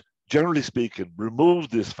don't, generally speaking, remove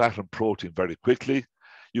this fat and protein very quickly,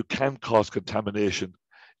 you can cause contamination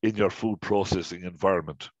in your food processing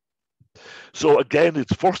environment. So again,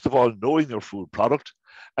 it's first of all knowing your food product,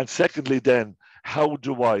 and secondly then, how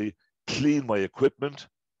do I clean my equipment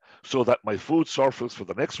so that my food surface for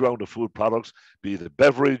the next round of food products, be it a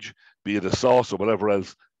beverage, be it a sauce or whatever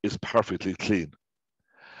else, is perfectly clean.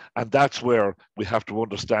 And that's where we have to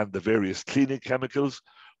understand the various cleaning chemicals,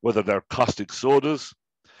 whether they're caustic sodas,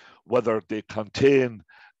 whether they contain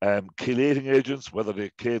chelating agents, whether they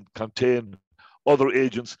can contain other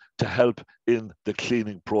agents to help in the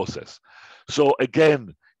cleaning process. So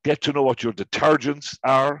again, get to know what your detergents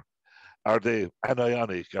are. Are they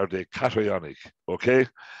anionic? Are they cationic? Okay.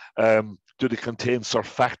 Do they contain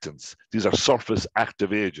surfactants? These are surface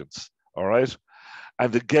active agents. All right.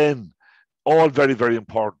 And again, all very, very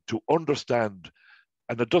important to understand.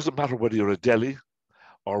 And it doesn't matter whether you're a deli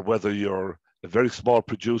or whether you're a very small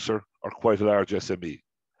producer or quite a large SME.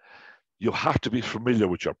 You have to be familiar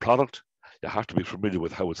with your product. You have to be familiar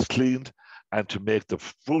with how it's cleaned and to make the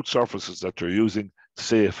food surfaces that you're using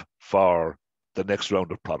safe for the next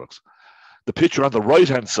round of products. The picture on the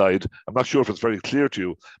right-hand side, I'm not sure if it's very clear to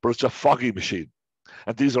you, but it's a foggy machine.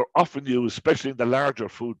 And these are often used, especially in the larger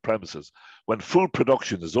food premises. When food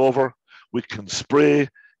production is over, we can spray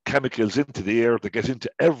chemicals into the air that get into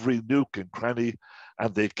every nook and cranny,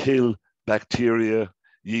 and they kill bacteria,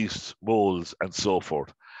 yeast, molds, and so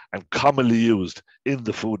forth. And commonly used in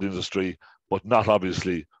the food industry, but not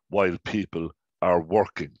obviously while people are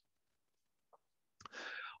working.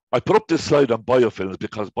 I put up this slide on biofilms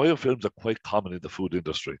because biofilms are quite common in the food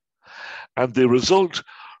industry, and they result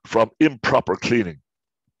from improper cleaning.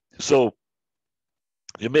 So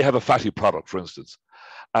you may have a fatty product, for instance,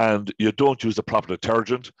 and you don't use the proper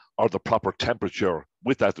detergent or the proper temperature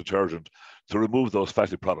with that detergent to remove those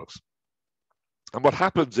fatty products. And what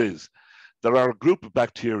happens is there are a group of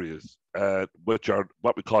bacteria which are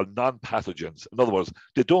what we call non-pathogens. In other words,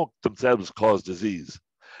 they don't themselves cause disease,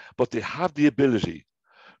 but they have the ability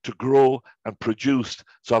to grow and produce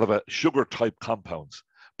sort of a sugar type compounds,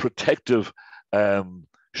 protective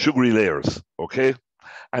sugary layers, okay?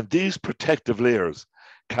 And these protective layers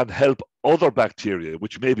can help other bacteria,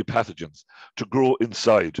 which may be pathogens, to grow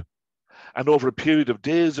inside. And over a period of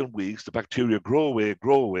days and weeks, the bacteria grow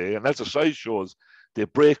away, and as the size shows, they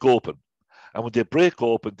break open. And when they break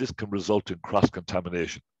open, this can result in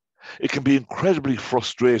cross-contamination. It can be incredibly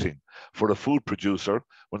frustrating for a food producer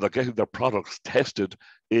when they're getting their products tested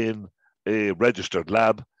in a registered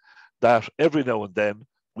lab, that every now and then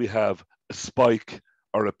we have a spike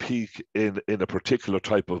or a peak in a particular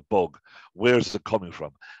type of bug. Where's it coming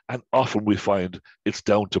from? And often we find it's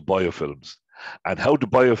down to biofilms. And how do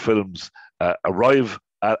biofilms arrive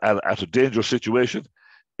at a dangerous situation?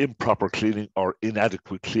 Improper cleaning or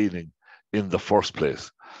inadequate cleaning in the first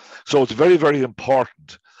place. So it's very, very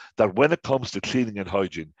important that when it comes to cleaning and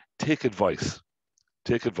hygiene, take advice.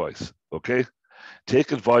 Take advice, okay?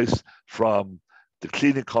 Take advice from the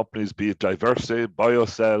cleaning companies, be it Diversey,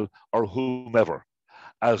 BioCell, or whomever,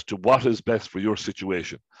 as to what is best for your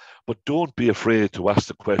situation. But don't be afraid to ask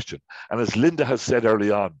the question. And as Linda has said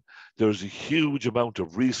early on, there's a huge amount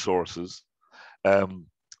of resources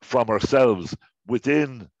from ourselves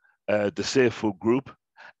within the Safe Food group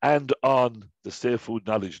and on the Safe Food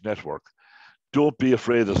Knowledge Network. Don't be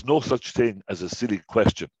afraid. There's no such thing as a silly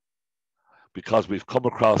question, because we've come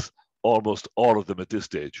across almost all of them at this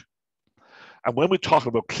stage. And when we talk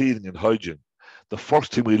about cleaning and hygiene, the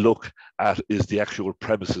first thing we look at is the actual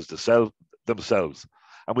premises themselves.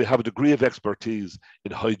 And we have a degree of expertise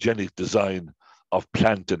in hygienic design of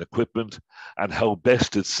plant and equipment and how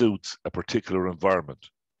best it suits a particular environment.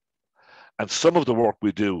 And some of the work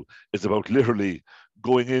we do is about literally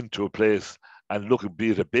going into a place and looking, be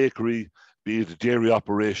it a bakery, be it a dairy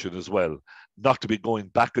operation as well, not to be going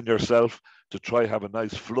back on yourself, to try have a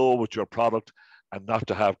nice flow with your product and not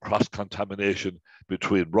to have cross-contamination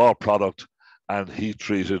between raw product and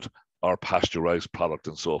heat-treated or pasteurized product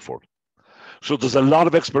and so forth. So there's a lot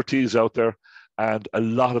of expertise out there and a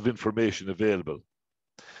lot of information available.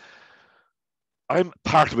 I'm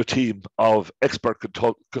part of a team of expert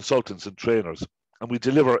consultants and trainers, and we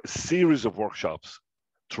deliver a series of workshops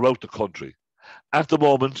throughout the country. At the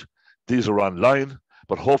moment, these are online,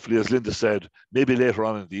 but hopefully, as Linda said, maybe later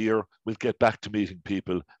on in the year, we'll get back to meeting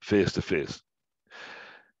people face to face.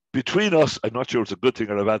 Between us, I'm not sure it's a good thing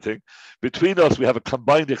or a bad thing, between us, we have a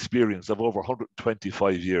combined experience of over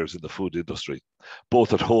 125 years in the food industry,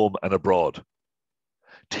 both at home and abroad.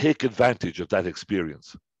 Take advantage of that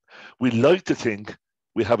experience. We like to think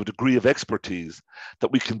we have a degree of expertise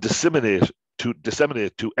that we can disseminate to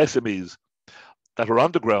SMEs that are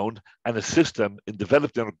on the ground and assist them in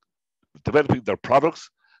developing their products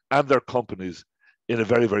and their companies in a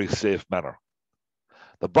very, very safe manner.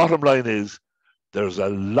 The bottom line is there's a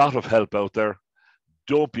lot of help out there.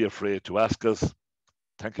 Don't be afraid to ask us.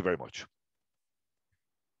 Thank you very much.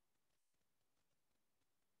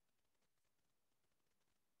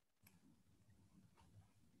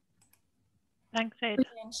 Thanks, Ed.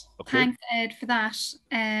 Okay. Thanks, Ed, for that.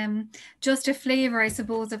 Just a flavour, I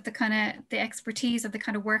suppose, of the kind of the expertise of the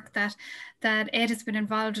kind of work that Ed has been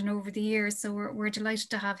involved in over the years. So we're delighted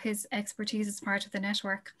to have his expertise as part of the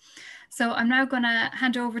network. So I'm now going to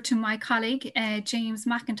hand over to my colleague, James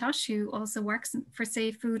McIntosh, who also works for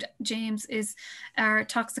Safe Food. James is our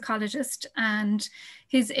toxicologist, and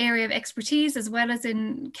his area of expertise, as well as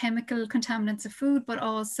in chemical contaminants of food, but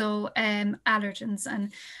also allergens.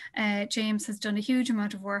 And James has done a huge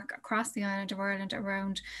amount of work across the island of Ireland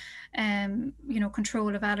around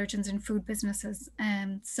control of allergens in food businesses.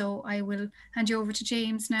 So I will hand you over to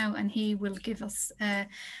James now, and he will give us an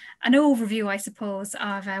overview, I suppose,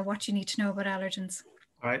 of what you need to know about allergens.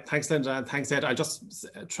 All right, thanks, Linda, and thanks, Ed. I'll just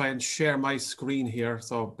try and share my screen here,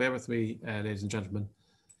 so bear with me, ladies and gentlemen.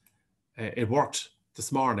 It worked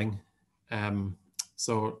this morning,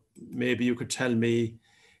 so maybe you could tell me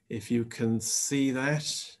if you can see that.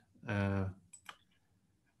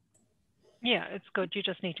 Yeah, it's good. You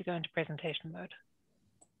just need to go into presentation mode.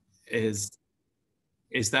 Is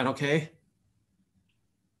that okay?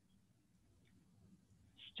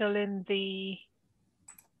 Still in the,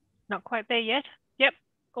 not quite there yet. Yep,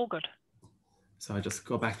 all good. So I just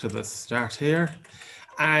go back to the start here.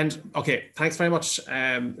 And okay, thanks very much,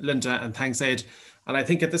 Linda, and thanks, Ed. And I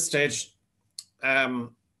think at this stage,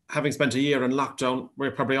 having spent a year in lockdown, we're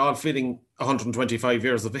probably all feeling 125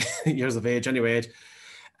 years of age anyway,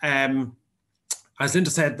 Ed. As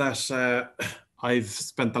Linda said, that I've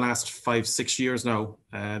spent the last 5-6 years now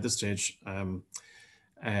at this stage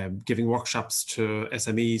giving workshops to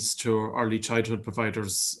SMEs, to early childhood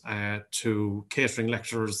providers, to catering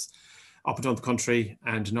lecturers up and down the country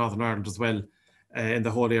and Northern Ireland as well, in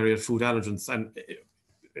the whole area of food allergens. And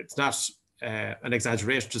it's not an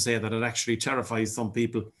exaggeration to say that it actually terrifies some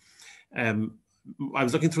people. I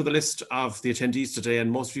was looking through the list of the attendees today,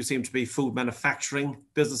 and most of you seem to be food manufacturing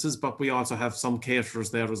businesses, but we also have some caterers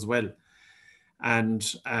there as well. And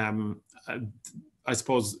I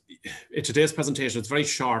suppose in today's presentation, it's very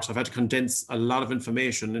short. I've had to condense a lot of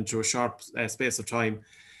information into a short space of time.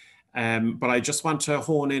 But I just want to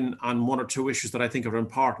hone in on one or two issues that I think are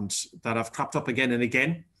important that have cropped up again and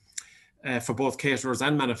again for both caterers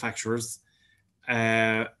and manufacturers,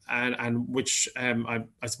 and which I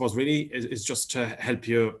suppose really is just to help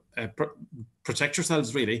you protect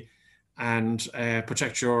yourselves really, and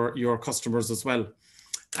protect your customers as well.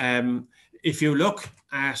 If you look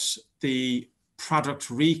at the product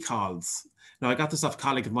recalls, now, I got this off a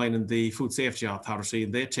colleague of mine in the Food Safety Authority,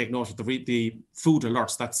 and they take note of the food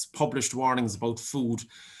alerts, that's published warnings about food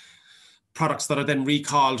products that are then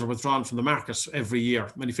recalled or withdrawn from the market every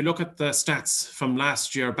year. And if you look at the stats from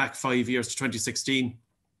last year, back 5 years to 2016,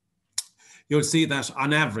 you'll see that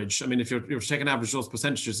on average, I mean, if you're taking average those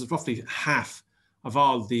percentages, it's roughly half of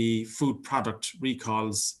all the food product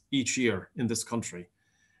recalls each year in this country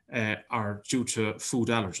are due to food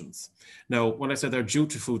allergens. Now, when I say they're due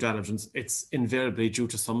to food allergens, it's invariably due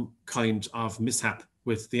to some kind of mishap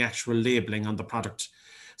with the actual labeling on the product.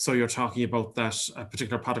 So you're talking about that a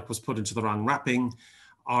particular product was put into the wrong wrapping,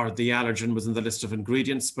 or the allergen was in the list of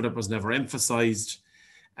ingredients, but it was never emphasized,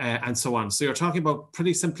 and so on. So you're talking about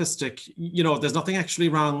pretty simplistic, you know, there's nothing actually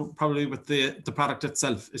wrong probably with the product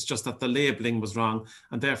itself. It's just that the labeling was wrong,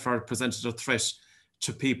 and therefore it presented a threat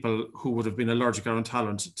to people who would have been allergic or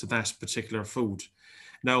intolerant to that particular food.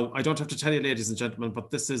 Now, I don't have to tell you, ladies and gentlemen, but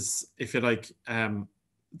this is, if you like,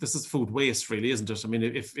 this is food waste, really, isn't it? I mean,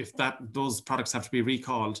 if those products have to be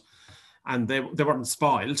recalled, and they weren't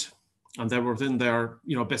spoiled, and they were within their,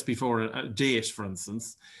 you know, best before a date, for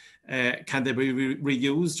instance, can they be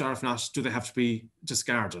reused, or if not, do they have to be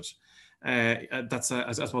discarded? That's,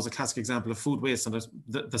 I suppose, a classic example of food waste. And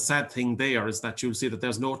the sad thing there is that you'll see that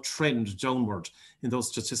there's no trend downward in those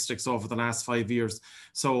statistics over the last 5 years.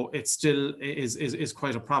 So it still is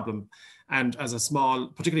quite a problem. And as a small,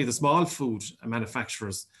 particularly the small food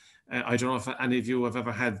manufacturers, I don't know if any of you have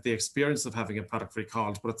ever had the experience of having a product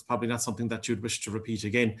recalled, but it's probably not something that you'd wish to repeat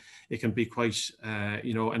again. It can be quite,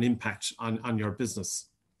 you know, an impact on your business.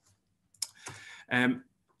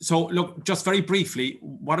 So look, just very briefly,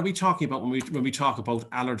 what are we talking about when we talk about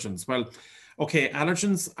allergens? Well, okay,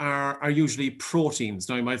 allergens are usually proteins.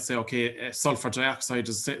 Now you might say, okay, sulfur dioxide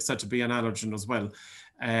is said to be an allergen as well.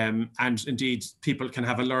 And indeed, people can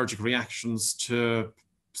have allergic reactions to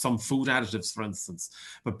some food additives, for instance.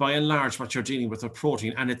 But by and large, what you're dealing with are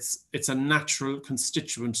protein, and it's a natural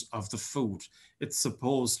constituent of the food. It's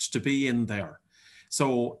supposed to be in there.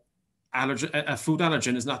 So a food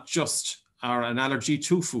allergen is not just, or an allergy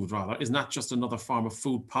to food rather, is not just another form of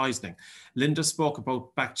food poisoning. Linda spoke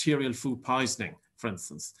about bacterial food poisoning, for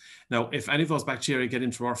instance. Now, if any of those bacteria get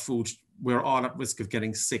into our food, we're all at risk of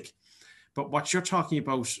getting sick. But what you're talking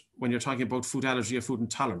about when you're talking about food allergy or food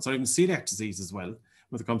intolerance, or even celiac disease as well,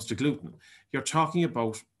 when it comes to gluten, you're talking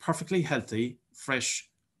about perfectly healthy, fresh,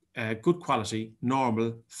 good quality,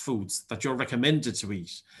 normal foods that you're recommended to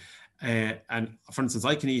eat. And for instance,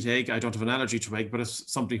 I can eat egg. I don't have an allergy to egg, but if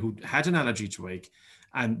somebody who had an allergy to egg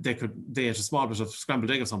and they ate a small bit of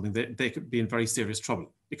scrambled egg or something, they could be in very serious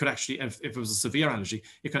trouble. It could actually, if it was a severe allergy,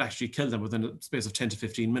 it could actually kill them within a space of 10 to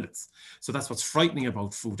 15 minutes. So that's what's frightening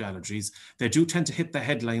about food allergies. They do tend to hit the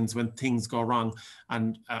headlines when things go wrong.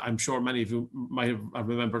 And I'm sure many of you might have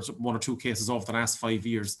remembered one or two cases over the last 5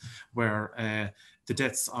 years where the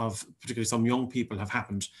deaths of particularly some young people have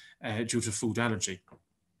happened due to food allergy.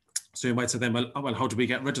 So you might say then, well, how do we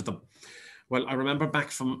get rid of them? Well, I remember back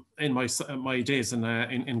from in my days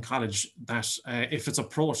in college that if it's a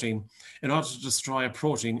protein, in order to destroy a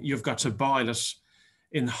protein, you've got to boil it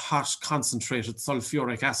in hot concentrated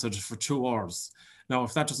sulfuric acid for 2 hours. Now,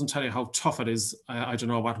 if that doesn't tell you how tough it is, I don't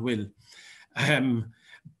know what will.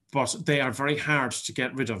 But they are very hard to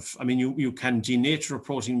get rid of. I mean, you can denature a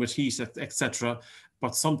protein with heat, etc.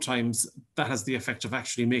 But sometimes that has the effect of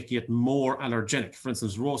actually making it more allergenic. For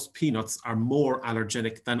instance, roast peanuts are more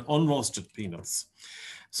allergenic than unroasted peanuts.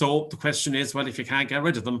 So the question is, well, if you can't get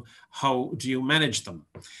rid of them, how do you manage them?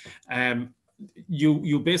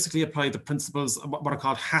 You basically apply the principles, what are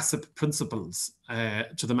called HACCP principles,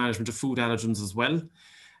 to the management of food allergens as well.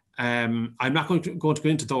 I'm not going to go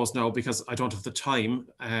into those now because I don't have the time.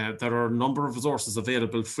 There are a number of resources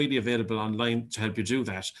available, freely available online to help you do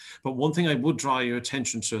that. But one thing I would draw your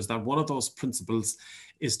attention to is that one of those principles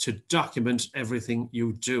is to document everything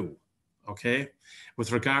you do, okay?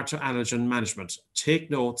 With regard to allergen management,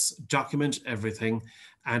 take notes, document everything,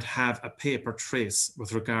 and have a paper trace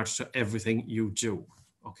with regard to everything you do,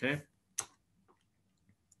 okay?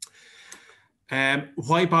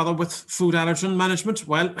 Why bother with food allergen management?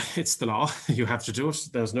 Well, it's the law. You have to do it.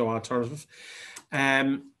 There's no alternative.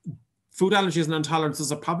 Food allergies and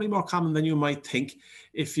intolerances are probably more common than you might think.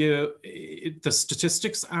 The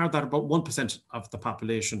statistics are that about 1% of the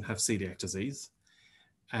population have celiac disease.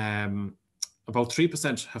 About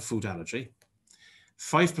 3% have food allergy.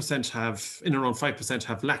 5% have, in around 5%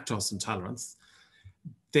 have lactose intolerance.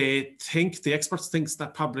 The experts think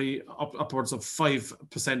that probably upwards of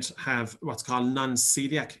 5% have what's called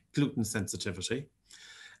non-celiac gluten sensitivity.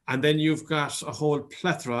 And then you've got a whole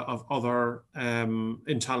plethora of other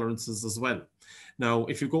intolerances as well. Now,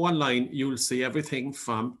 if you go online, you'll see everything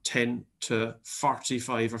from 10 to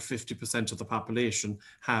 45 or 50% of the population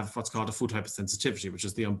have what's called a food hypersensitivity, which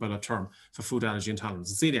is the umbrella term for food allergy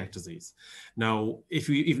intolerance and celiac disease. Now,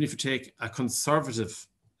 even if you take a conservative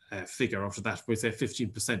figure out of that, we say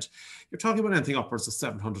 15%, you're talking about anything upwards of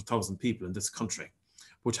 700,000 people in this country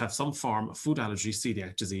which have some form of food allergy,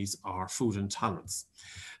 celiac disease, or food intolerance.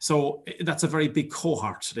 So that's a very big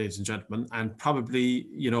cohort, ladies and gentlemen, and probably,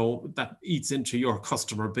 that eats into your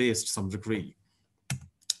customer base to some degree.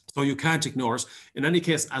 So you can't ignore it. In any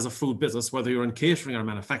case, as a food business, whether you're in catering or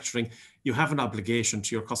manufacturing, you have an obligation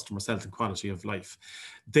to your customers' health and quality of life.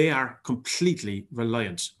 They are completely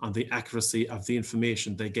reliant on the accuracy of the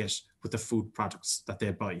information they get with the food products that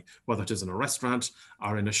they buy, whether it is in a restaurant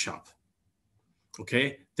or in a shop.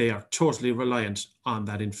 Okay, they are totally reliant on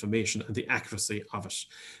that information and the accuracy of it.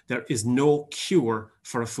 There is no cure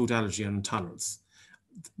for a food allergy and intolerance.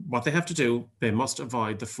 What they have to do, they must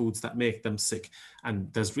avoid the foods that make them sick.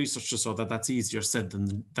 And there's research to show that that's easier said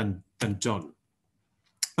than done.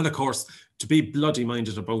 And of course, to be bloody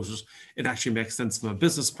minded about it, it actually makes sense from a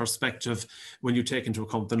business perspective when you take into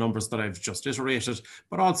account the numbers that I've just iterated,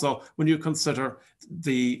 but also when you consider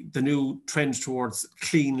the new trend towards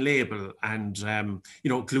clean label and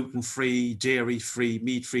gluten-free, dairy-free,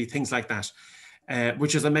 meat-free, things like that,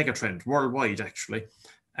 which is a mega trend worldwide actually.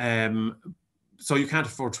 So you can't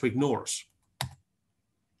afford to ignore it.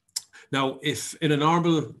 Now, if in a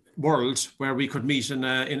normal world where we could meet in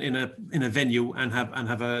a venue and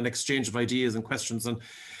have an exchange of ideas and questions, and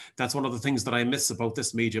that's one of the things that I miss about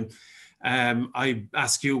this medium. I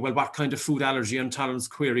ask you, well, what kind of food allergy and intolerance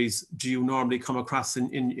queries do you normally come across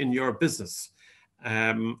in your business?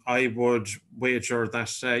 I would wager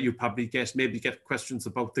that you probably get questions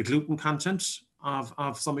about the gluten content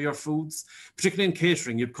of some of your foods, particularly in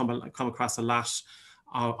catering. You'd come across a lot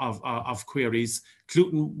of queries.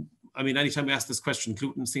 Gluten, I mean, anytime we ask this question,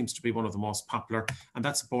 gluten seems to be one of the most popular, and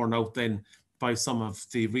that's borne out then by some of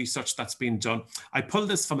the research that's been done. I pulled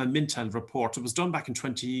this from a Mintel report. It was done back in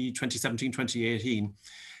 2017, 2018,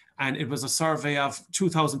 and it was a survey of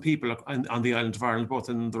 2,000 people on the island of Ireland, both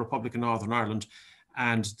in the Republic of Northern Ireland,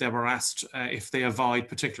 and they were asked if they avoid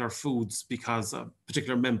particular foods because a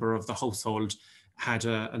particular member of the household had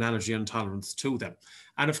an allergy intolerance to them.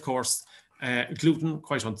 And of course, gluten,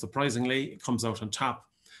 quite unsurprisingly, comes out on top,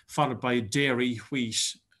 followed by dairy,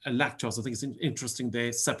 wheat, lactose. I think it's interesting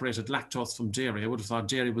they separated lactose from dairy. I would have thought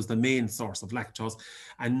dairy was the main source of lactose,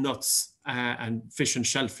 and nuts and fish and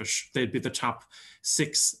shellfish, they'd be the top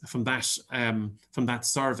 6 from that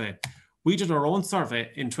survey. We did our own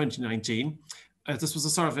survey in 2019. This was a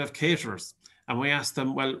survey of caterers, and we asked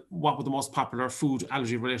them, well, what were the most popular food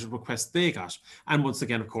allergy related requests they got? And once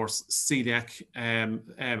again, of course, celiac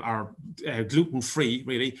or gluten-free,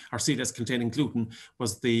 really, or celiac containing gluten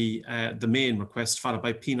was the main request, followed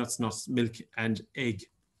by peanuts, nuts, milk, and egg.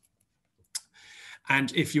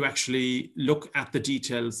 And if you actually look at the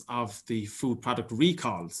details of the food product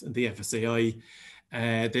recalls in the FSAI,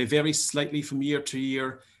 they vary slightly from year to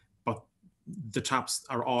year, but the tops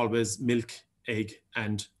are always milk, egg,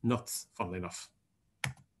 and nuts, funnily enough.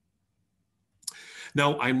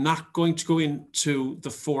 Now, I'm not going to go into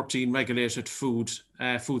the 14 regulated foods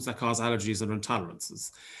that cause allergies and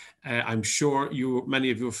intolerances. I'm sure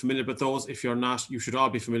many of you are familiar with those. If you're not, you should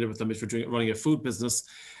all be familiar with them if you're running a food business,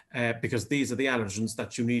 because these are the allergens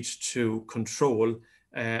that you need to control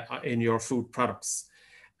in your food products.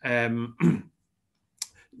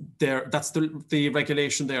 That's the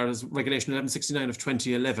regulation there is Regulation 1169 of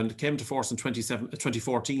 2011. It came into force in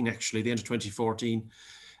 2014, actually, the end of 2014.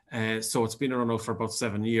 So it's been around now for about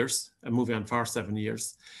 7 years, and moving on for 7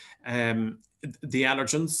 years. The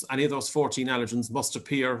allergens, any of those 14 allergens must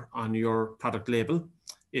appear on your product label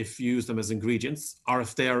if you use them as ingredients, or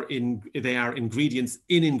if they are ingredients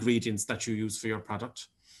in ingredients that you use for your product.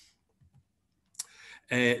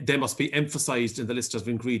 They must be emphasized in the list of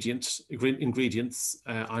ingredients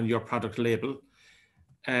on your product label.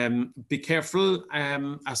 Be careful,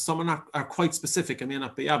 as some are quite specific, it may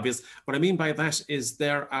not be obvious. What I mean by that is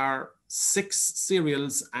there are 6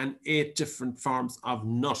 cereals and 8 different forms of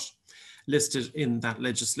nut listed in that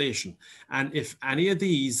legislation. And if any of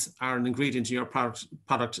these are an ingredient in your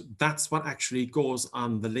product, that's what actually goes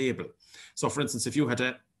on the label. So for instance, if you had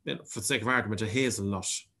a, for the sake of argument, a hazelnut,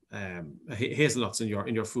 hazelnuts in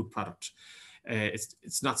your food product,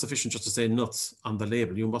 it's not sufficient just to say nuts on the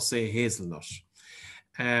label. You must say hazelnut.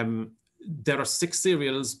 There are 6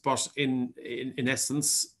 cereals, but in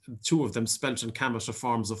essence, 2 of them spelt in Camata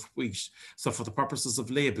forms of wheat. So for the purposes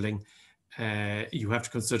of labeling, you have to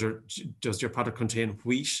consider, does your product contain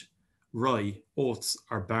wheat, rye, oats,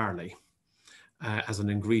 or barley as an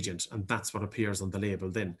ingredient? And that's what appears on the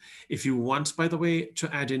label then. If you want, by the way,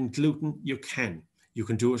 to add in gluten, you can. You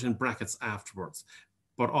can do it in brackets afterwards.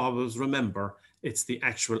 But always remember, it's the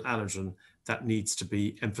actual allergen that needs to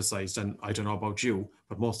be emphasized. And I don't know about you,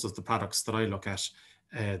 but most of the products that I look at,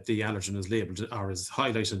 the allergen is labeled or is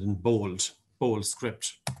highlighted in bold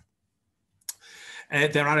script.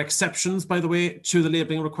 There are exceptions, by the way, to the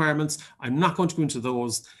labeling requirements. I'm not going to go into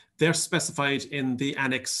those. They're specified in the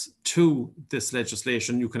annex to this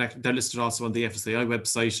legislation. You can, they're listed also on the FSAI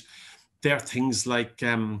website. There are things like,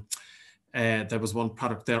 there was one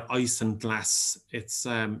product there, isinglass. It's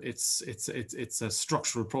a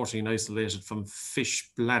structural protein isolated from fish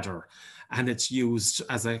bladder, and it's used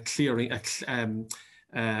as a clearing,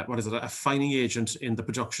 a fining agent in the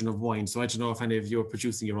production of wine. So I don't know if any of you are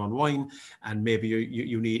producing your own wine, and maybe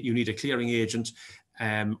you need a clearing agent.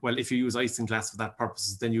 Well, if you use isinglass for that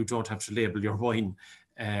purpose, then you don't have to label your wine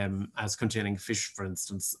as containing fish, for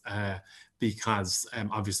instance, because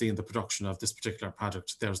obviously in the production of this particular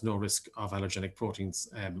product, there's no risk of allergenic proteins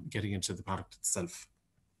getting into the product itself.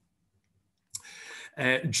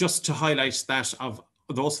 Just to highlight that of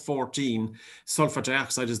those 14, sulfur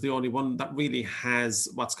dioxide is the only one that really has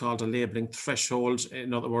what's called a labeling threshold.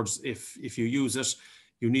 In other words, if you use it,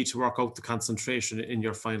 you need to work out the concentration in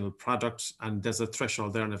your final product, and there's a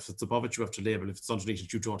threshold there, and if it's above it, you have to label. If it's underneath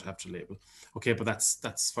it, you don't have to label. Okay, but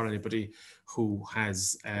that's for anybody who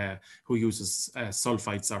has who uses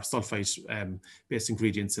sulfites or sulfite based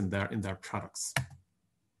ingredients in their products.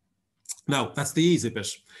 Now, that's the easy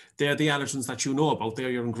bit. They're the allergens that you know about.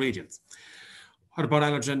 They're your ingredients. What about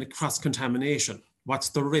allergenic cross-contamination? What's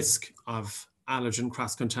the risk of allergen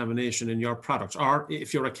cross-contamination in your product? Or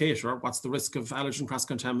if you're a caterer, what's the risk of allergen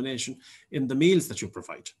cross-contamination in the meals that you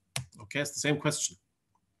provide? Okay, it's the same question.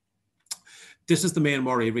 This is the main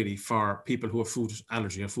worry really for people who have food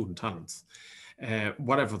allergy or food intolerance,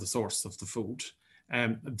 whatever the source of the food.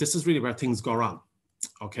 This is really where things go wrong,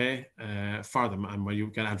 okay, for them, and where you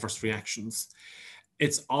get adverse reactions.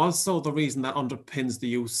 It's also the reason that underpins the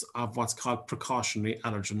use of what's called precautionary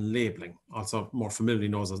allergen labeling, also more familiarly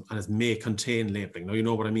known as may contain labeling. Now, you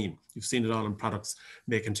know what I mean. You've seen it all in products: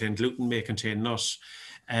 may contain gluten, may contain nut.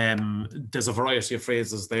 There's a variety of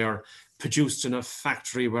phrases there: produced in a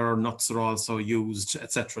factory where nuts are also used,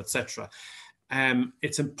 etc., etc.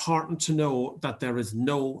 It's important to know that there is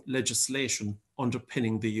no legislation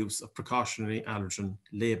underpinning the use of precautionary allergen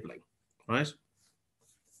labeling, right?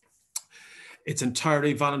 It's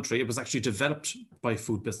entirely voluntary. It was actually developed by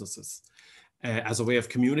food businesses as a way of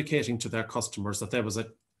communicating to their customers that there was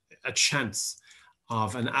a chance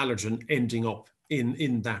of an allergen ending up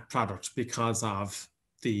in that product because of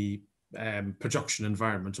the production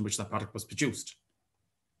environment in which that product was produced.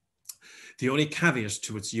 The only caveat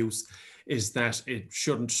to its use is that it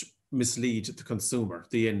shouldn't mislead the consumer,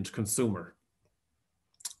 the end consumer.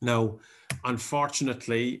 Now,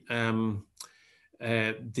 unfortunately,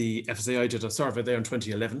 the FSAI did a survey there in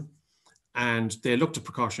 2011, and they looked at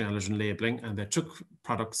precautionary allergen labeling, and they took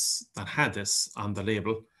products that had this on the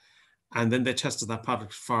label, and then they tested that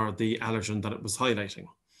product for the allergen that it was highlighting.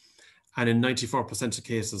 And in 94% of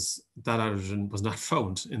cases, that allergen was not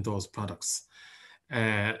found in those products.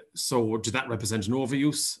 So did that represent an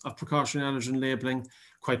overuse of precautionary allergen labeling?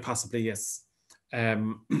 Quite possibly, yes.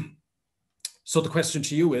 So the question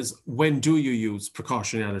to you is, when do you use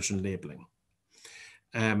precautionary allergen labeling?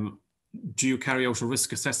 Do you carry out a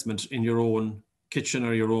risk assessment in your own kitchen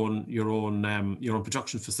or your own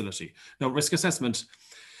production facility? Now, risk assessment,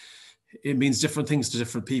 it means different things to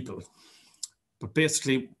different people. But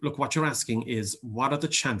basically, look, what you're asking is, what are the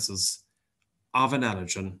chances of an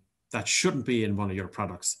allergen that shouldn't be in one of your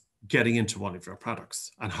products getting into one of your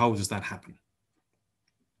products, and how does that happen?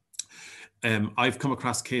 I've come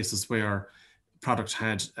across cases where product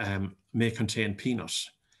had may contain peanut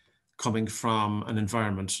coming from an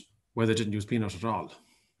environment where they didn't use peanut at all.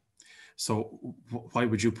 So why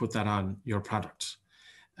would you put that on your product?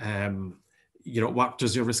 You know, what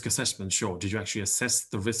does your risk assessment show? Did you actually assess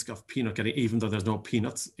the risk of peanut getting, even though there's no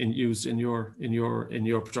peanuts used in your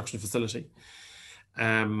production facility?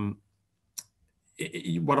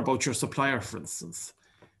 what about your supplier, for instance?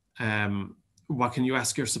 What can you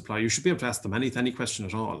ask your supplier? You should be able to ask them any question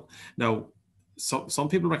at all. Now, some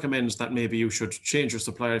people recommend that maybe you should change your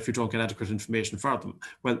supplier if you don't get adequate information for them.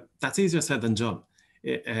 Well, that's easier said than done.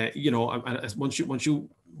 You know, once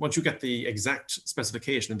you get the exact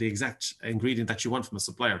specification and the exact ingredient that you want from a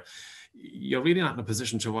supplier, you're really not in a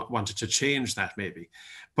position to want to change that maybe.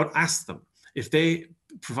 But ask them. If they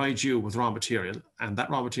provide you with raw material and that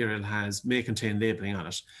raw material may contain labeling on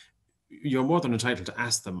it, you're more than entitled to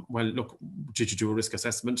ask them, well, look, did you do a risk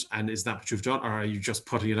assessment? And is that what you've done? Or are you just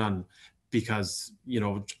putting it on because, you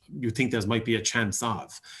know, you think there might be a chance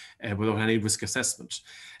of, without any risk assessment?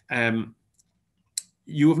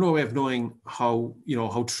 You have no way of knowing how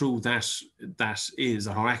true that is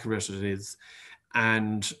or how accurate it is.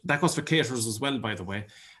 And that goes for caterers as well, by the way.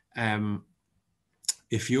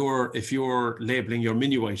 If you're labeling your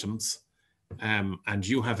menu items, and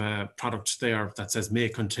you have a product there that says may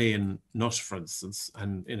contain nut, for instance,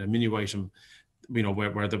 and in a menu item, you know,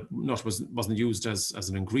 where the nut wasn't used as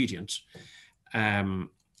an ingredient,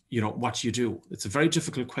 you know, what do you do? It's a very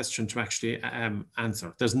difficult question to actually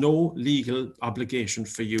answer. There's no legal obligation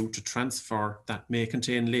for you to transfer that may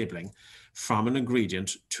contain labeling from an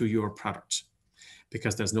ingredient to your product,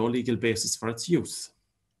 because there's no legal basis for its use.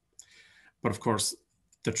 But of course,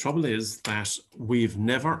 the trouble is that we've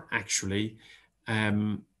never actually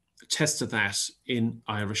tested that in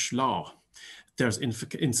Irish law. There's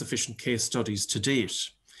insufficient case studies to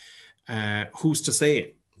date. Who's to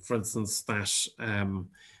say, for instance, that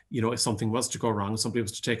you know, if something was to go wrong, somebody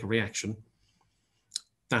was to take a reaction,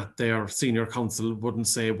 that their senior counsel wouldn't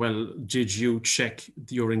say, well, did you check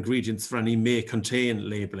your ingredients for any may contain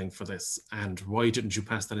labeling for this? And why didn't you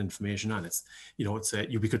pass that information on? It's, you know, it's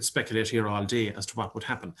we could speculate here all day as to what would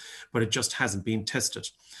happen, but it just hasn't been tested.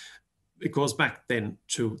 It goes back then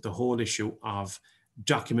to the whole issue of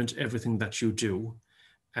document everything that you do.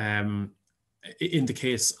 In the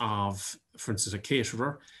case of, for instance, a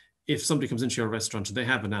caterer, if somebody comes into your restaurant and they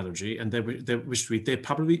have an allergy and they wish to eat, they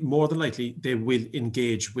probably, more than likely, they will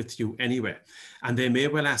engage with you anyway. And they may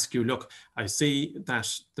well ask you, look, I see that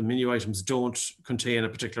the menu items don't contain a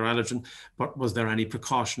particular allergen, but was there any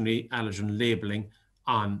precautionary allergen labeling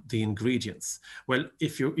on the ingredients? Well,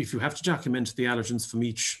 if you have to document the allergens from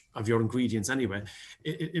each of your ingredients anyway,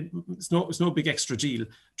 it's no big extra deal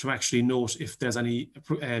to actually note if there's any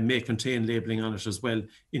may contain labeling on it as well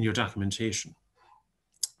in your documentation,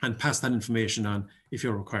 and pass that information on if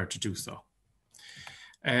you're required to do so.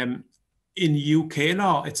 In UK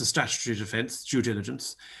law, it's a statutory defence, due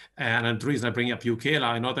diligence. And the reason I bring up UK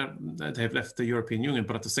law, I know that they've left the European Union,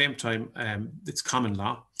 but at the same time, it's common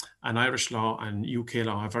law, and Irish law and UK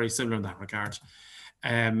law are very similar in that regard.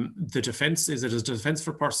 The defence is, it is a defence for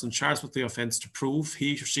a person charged with the offence to prove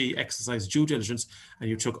he or she exercised due diligence and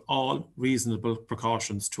you took all reasonable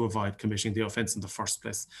precautions to avoid committing the offence in the first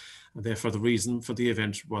place. And therefore, the reason for the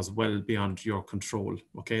event was well beyond your control.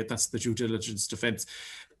 Okay, that's the due diligence defence.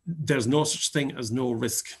 There's no such thing as no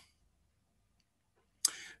risk,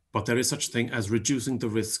 but there is such a thing as reducing the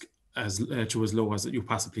risk to as low as you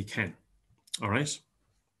possibly can. All right.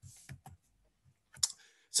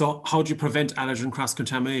 So how do you prevent allergen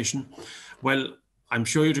cross-contamination? Well, I'm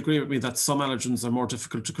sure you'd agree with me that some allergens are more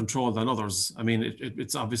difficult to control than others. I mean,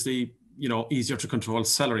 it's obviously, you know, easier to control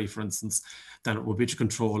celery, for instance, than it would be to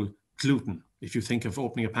control gluten. If you think of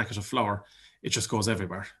opening a packet of flour, it just goes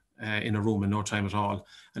everywhere in a room in no time at all.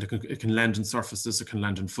 And it can land in surfaces, it can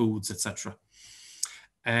land in foods, etc.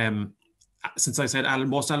 Since I said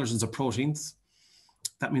most allergens are proteins,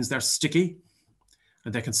 that means they're sticky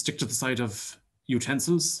and they can stick to the side of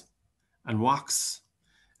utensils and woks,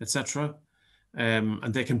 etc.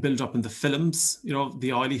 And they can build up in the films, you know,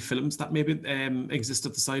 the oily films that maybe exist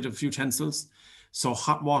at the side of utensils. So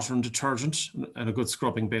hot water and detergent and a good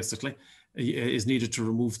scrubbing basically is needed to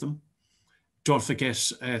remove them. Don't forget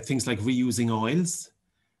things like reusing oils.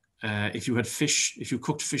 If you had fish, if you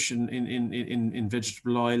cooked fish in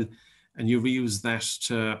vegetable oil and you reuse that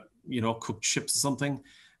to, you know, cook chips or something,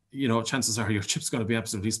 you know, chances are your chip's going to be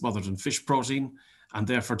absolutely smothered in fish protein and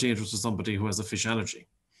therefore dangerous to somebody who has a fish allergy.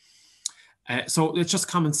 So it's just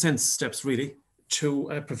common sense steps really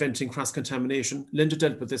to preventing cross-contamination. Linda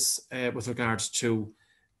dealt with this with regards to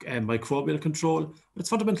microbial control, but it's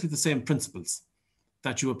fundamentally the same principles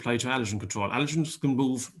that you apply to allergen control. Allergens can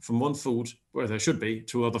move from one food where they should be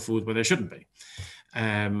to other food where they shouldn't be.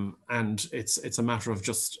 And it's a matter of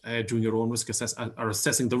just doing your own risk assessment or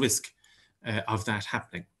assessing the risk of that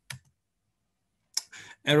happening.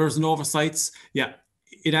 Errors and oversights, yeah.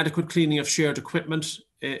 Inadequate cleaning of shared equipment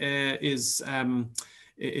is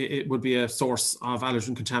it would be a source of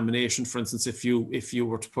allergen contamination. For instance, if you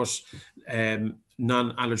were to put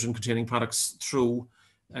non-allergen containing products through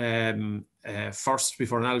first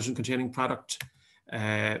before an allergen containing product,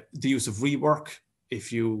 the use of rework,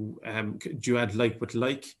 if you do you add like with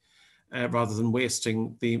like rather than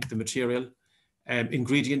wasting the material,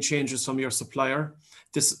 ingredient changes from your supplier.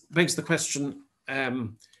 This begs the question,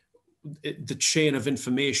 the chain of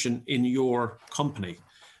information in your company.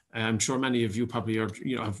 I'm sure many of you probably are,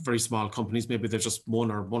 have very small companies. Maybe they're just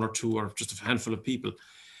one or two or just a handful of people.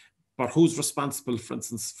 But who's responsible, for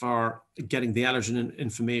instance, for getting the allergen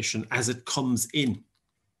information as it comes in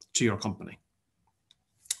to your company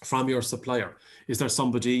from your supplier? Is there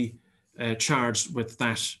somebody charged with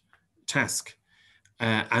that task?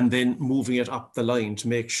 And then moving it up the line to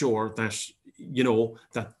make sure that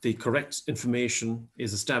that the correct information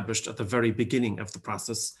is established at the very beginning of the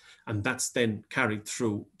process, and that's then carried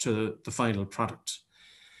through to the final product.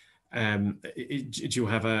 Do you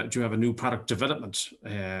have a new product development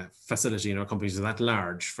facility in our companies that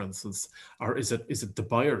large, for instance, or is it the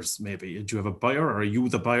buyers? Maybe do you have a buyer, or are you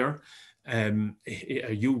the buyer?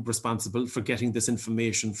 Are you responsible for getting this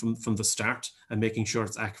information from the start and making sure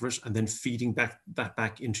it's accurate, and then feeding that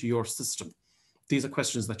back into your system? These are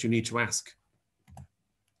questions that you need to ask.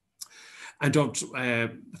 And don't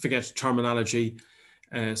forget terminology.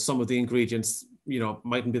 Some of the ingredients,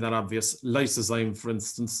 mightn't be that obvious. Lysozyme, for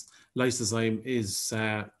instance, lysozyme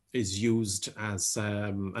is used as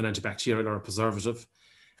an antibacterial or a preservative.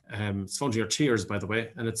 It's found in your tears, by the way,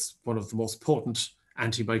 and it's one of the most potent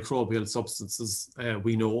antimicrobial substances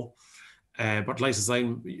we know. But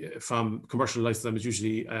lysozyme, from commercial lysozyme, is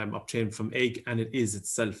usually obtained from egg, and it is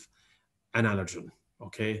itself an allergen.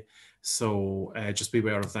 Okay, so just be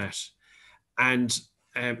aware of that. And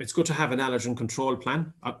it's good to have an allergen control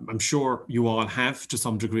plan. I'm sure you all have to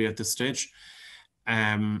some degree at this stage.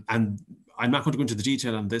 And I'm not going to go into the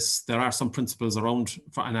detail on this. There are some principles around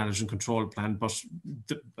for an allergen control plan, but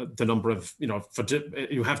the number of,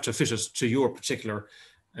 you have to fit it to your particular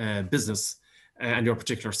business and your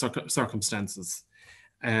particular circumstances.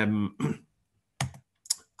 And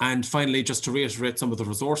finally, just to reiterate some of the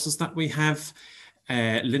resources that we have,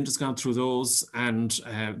 Linda's gone through those, and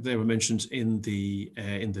they were mentioned in the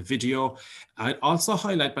video. I'd also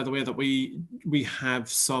highlight, by the way, that we have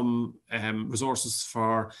some resources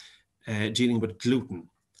for dealing with gluten.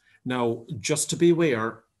 Now, just to be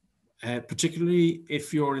aware, particularly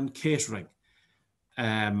if you're in catering,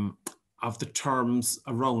 of the terms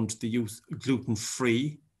around the use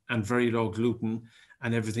gluten-free and very low gluten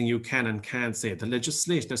and everything you can and can't say. The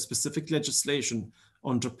legislation, there's specific legislation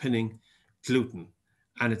underpinning gluten,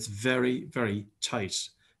 and it's very, very tight.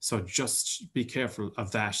 So just be careful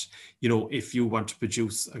of that. If you want to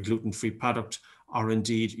produce a gluten-free product, or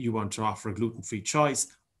indeed you want to offer a gluten-free choice,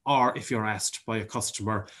 or if you're asked by a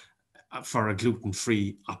customer for a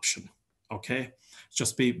gluten-free option. Okay,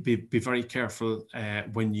 just be very careful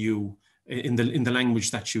when you in the language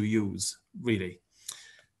that you use, really.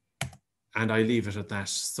 And I leave it at that.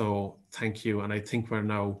 So thank you, and I think we're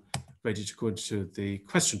now ready to go into the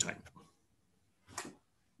question time.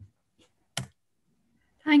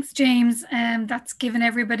 Thanks, James. That's given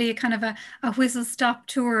everybody a kind of a whistle-stop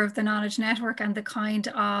tour of the Knowledge Network and the kind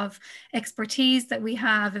of expertise that we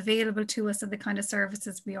have available to us and the kind of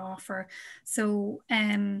services we offer. So,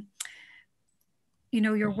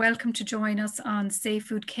 you're welcome to join us on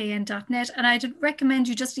safefoodkn.net. And I'd recommend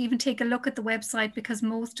you just even take a look at the website, because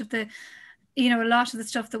most of the a lot of the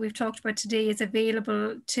stuff that we've talked about today is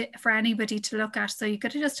available for anybody to look at. So you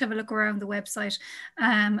got to just have a look around the website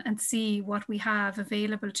and see what we have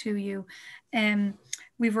available to you.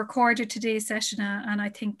 We've recorded today's session, and I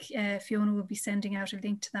think Fiona will be sending out a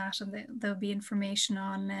link to that, and there'll be information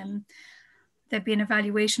on, there'll be an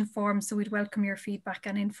evaluation form. So we'd welcome your feedback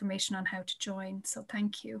and information on how to join. So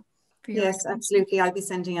thank you. Yes, absolutely. I'll be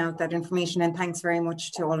sending out that information, and thanks very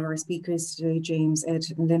much to all of our speakers today, James, Ed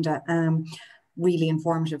and Linda. Really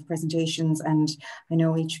informative presentations, and I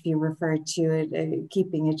know each of you referred to it,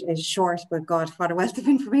 keeping it short, but God, what a wealth of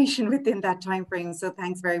information within that time frame. So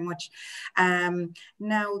thanks very much.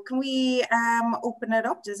 Now, can we open it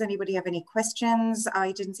up? Does anybody have any questions?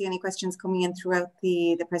 I didn't see any questions coming in throughout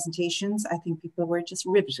the presentations. I think people were just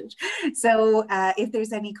riveted. So if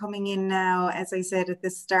there's any coming in now, as I said at the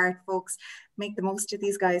start, folks, make the most of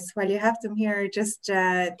these guys while you have them here, just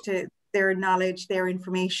to their knowledge, their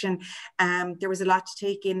information. There was a lot to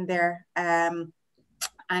take in there. And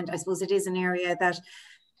I suppose it is an area that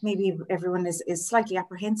maybe everyone is slightly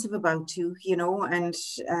apprehensive about too, you know, and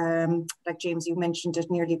like James, you mentioned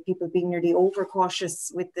it, people being nearly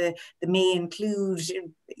overcautious with the may include,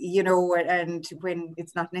 you know, and when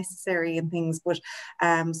it's not necessary and things. But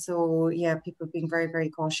so yeah, people being very, very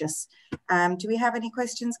cautious. Do we have any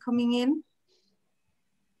questions coming in?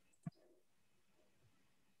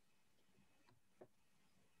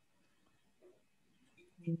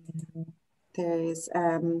 There's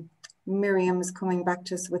Miriam is coming back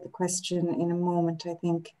to us with a question in a moment, I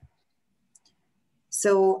think.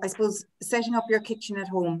 So I suppose setting up your kitchen at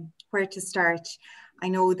home, where to start. I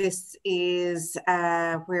know this is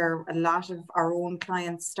where a lot of our own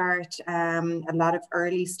clients start, a lot of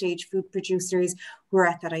early stage food producers who are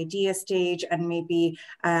at that idea stage and maybe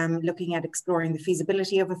looking at exploring the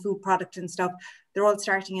feasibility of a food product and stuff. They're all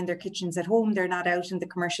starting in their kitchens at home. They're not out in the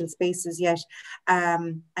commercial spaces yet.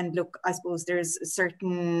 And look, I suppose there's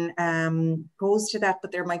certain pros to that,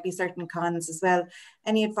 but there might be certain cons as well.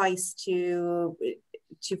 Any advice to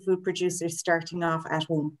food producers starting off at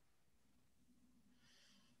home?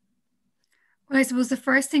 Well, I suppose the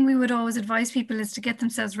first thing we would always advise people is to get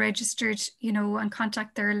themselves registered, you know, and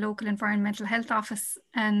contact their local environmental health office.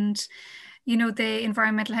 And, you know, the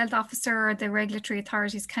environmental health officer or the regulatory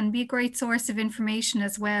authorities can be a great source of information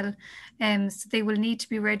as well. So they will need to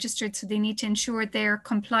be registered. So they need to ensure their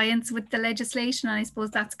compliance with the legislation. And I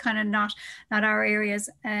suppose that's kind of not our areas,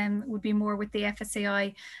 would be more with the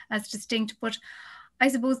FSAI as distinct. But I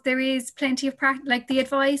suppose there is plenty of like the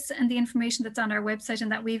advice and the information that's on our website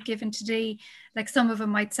and that we've given today, like some of it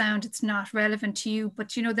might sound it's not relevant to you,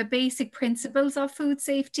 but you know, the basic principles of food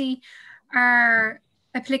safety are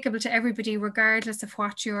applicable to everybody, regardless of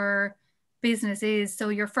what your business is. So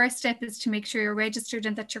your first step is to make sure you're registered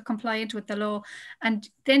and that you're compliant with the law, and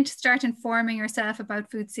then to start informing yourself about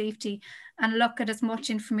food safety and look at as much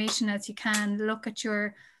information as you can. Look at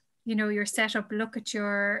your, you know, your setup, look at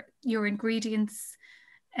your ingredients,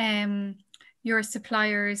 your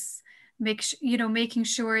suppliers, making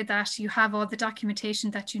sure that you have all the documentation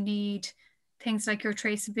that you need, things like your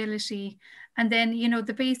traceability, and then, you know,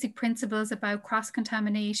 the basic principles about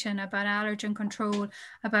cross-contamination, about allergen control,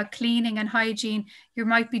 about cleaning and hygiene. You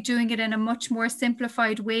might be doing it in a much more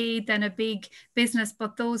simplified way than a big business,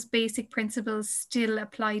 but those basic principles still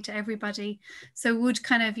apply to everybody. So would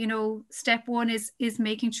kind of, you know, step one is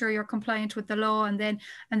making sure you're compliant with the law, and then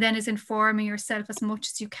is informing yourself as much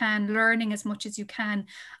as you can, learning as much as you can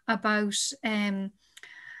about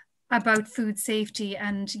food safety,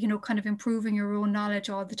 and, you know, kind of improving your own knowledge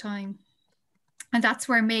all the time. And that's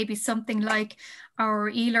where maybe something like our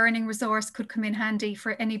e-learning resource could come in handy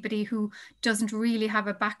for anybody who doesn't really have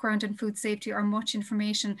a background in food safety or much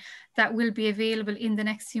information. That will be available in the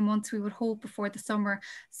next few months, we would hope, before the summer.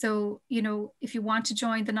 So, you know, if you want to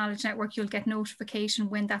join the Knowledge Network, you'll get notification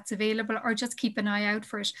when that's available, or just keep an eye out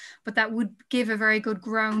for it. But that would give a very good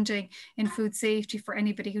grounding in food safety for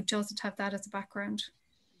anybody who doesn't have that as a background.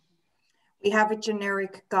 We have a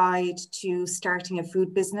generic guide to starting a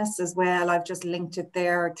food business as well. I've just linked it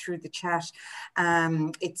there through the chat.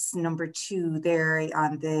 It's number 2 there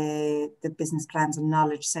on the Business Plans and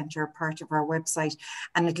Knowledge Centre part of our website,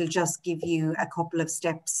 and it'll just give you a couple of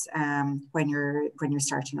steps when you're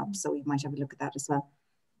starting up. So you might have a look at that as well.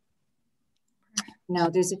 Now,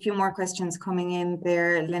 there's a few more questions coming in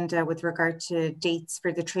there, Linda, with regard to dates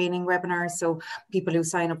for the training webinar. So people who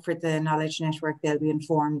sign up for the Knowledge Network, they'll be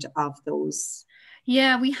informed of those.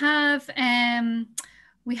 Yeah, we have a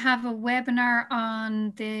webinar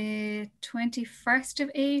on the 21st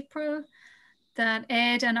of April that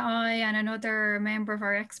Ed and I and another member of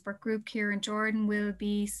our expert group, Kieran Jordan, will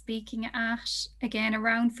be speaking at, again,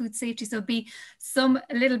 around food safety. So it'll be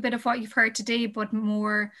a little bit of what you've heard today, but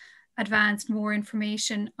more advanced, more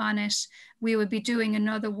information on it. We will be doing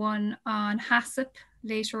another one on HACCP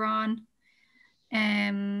later on,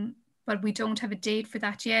 but we don't have a date for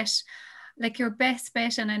that yet. Like, your best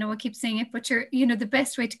bet, and I know I keep saying it, but the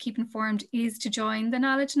best way to keep informed is to join the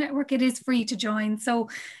Knowledge Network. It is free to join, so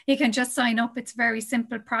you can just sign up. It's a very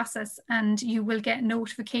simple process, and you will get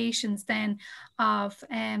notifications then of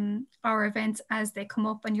our events as they come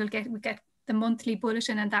up, and we get the monthly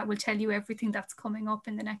bulletin, and that will tell you everything that's coming up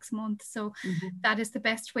in the next month. So that is the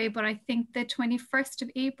best way. But I think the 21st of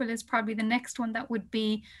April is probably the next one that would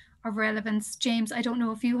be of relevance. James, I don't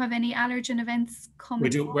know if you have any allergen events coming. We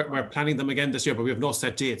do. We're planning them again this year, but we have no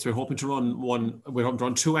set dates. We're hoping to run one. We're hoping to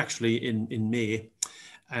run 2 actually in May.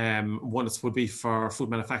 One would be for food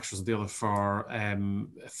manufacturers, and the other for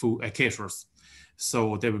food caterers.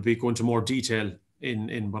 So they would be going into more detail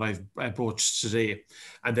in what I've approached today,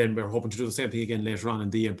 and then we're hoping to do the same thing again later on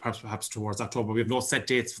in the year, perhaps towards October. We have no set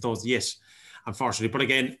dates for those yet, unfortunately. But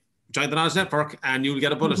again, join the Knowledge Network and you'll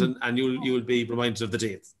get a bulletin and you'll be reminded of the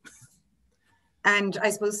dates. And I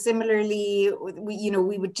suppose similarly,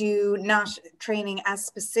 we would do not training as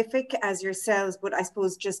specific as yourselves, but I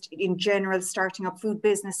suppose just in general, starting up food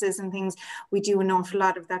businesses and things, we do an awful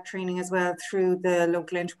lot of that training as well through the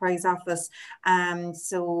local enterprise office.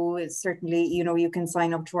 So certainly, you can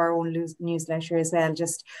sign up to our own newsletter as well.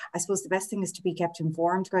 Just, I suppose the best thing is to be kept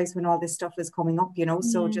informed, guys, when all this stuff is coming up,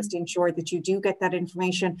 so just ensure that you do get that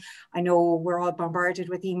information. I know we're all bombarded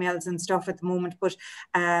with emails and stuff at the moment, but,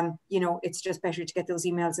 it's just better to get those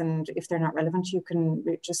emails, and if they're not relevant, you can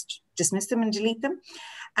just dismiss them and delete them.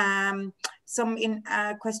 Some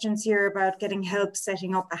questions here about getting help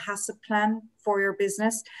setting up a HACCP plan for your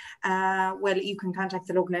business. Well, you can contact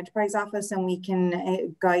the local enterprise office and we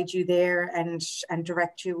can guide you there and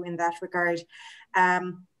direct you in that regard.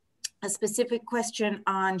 A specific question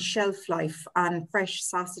on shelf life on fresh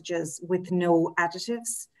sausages with no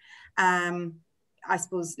additives. I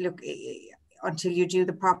suppose, look, until you do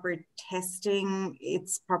the proper testing,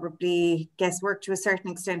 it's probably guesswork to a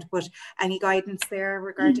certain extent, but any guidance there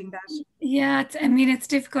regarding that? Yeah, it's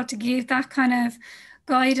difficult to give that kind of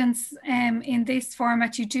guidance in this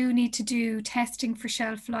format. You do need to do testing for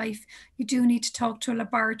shelf life. You do need to talk to a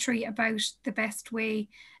laboratory about the best way,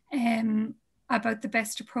 about the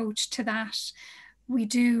best approach to that. We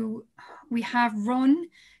have run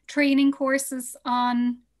training courses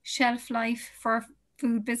on shelf life for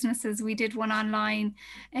food businesses. We did one online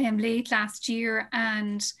late last year,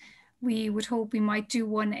 and we would hope we might do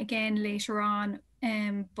one again later on.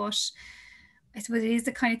 But I suppose it is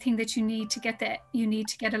the kind of thing that you need to get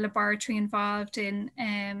a laboratory involved in,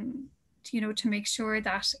 to make sure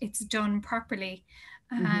that it's done properly.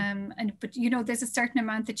 But there's a certain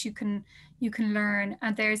amount that you can learn,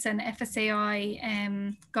 and there's an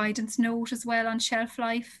FSAI guidance note as well on shelf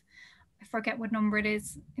life. I forget what number it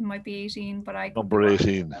is. It might be 18, but Number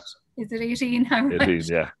 18. Is it 18? 18,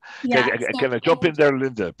 yeah. Yeah. Can I jump in there,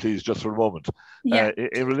 Linda, please, just for a moment? Yeah.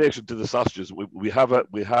 In relation to the sausages, we have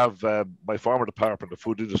my former department, the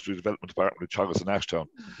Food Industry Development Department in Teagasc and Ashtown.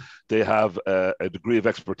 They have a degree of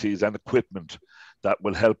expertise and equipment that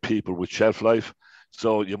will help people with shelf life.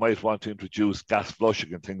 So you might want to introduce gas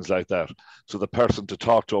flushing and things like that. So the person to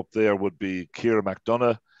talk to up there would be Ciara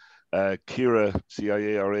McDonough. Ciara,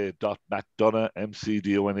 Ciara.McDonough, McDonagh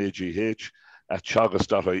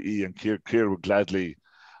 @teagasc.ie, and Ciara would gladly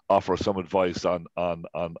offer some advice on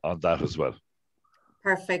that as well.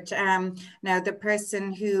 Perfect. Now the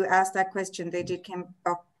person who asked that question, they came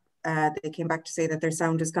back to say that their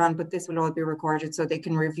sound is gone, but this will all be recorded so they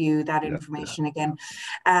can review that information again.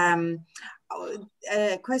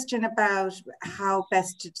 A question about how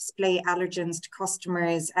best to display allergens to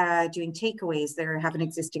customers doing takeaways. They have an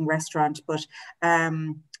existing restaurant, but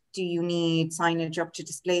do you need signage up to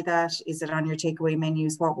display that? Is it on your takeaway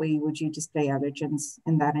menus? What way would you display allergens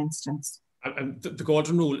in that instance? The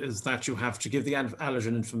golden rule is that you have to give the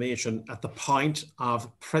allergen information at the point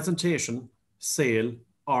of presentation, sale,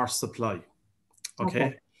 or supply.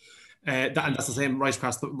 Okay. And that's the same right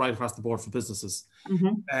across the board for businesses.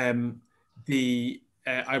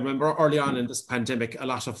 I remember early on in this pandemic, a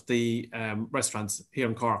lot of the restaurants here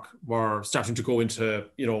in Cork were starting to go into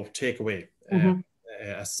takeaway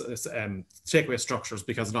takeaway structures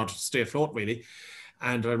because in order to stay afloat really.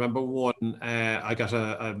 And I remember one, I got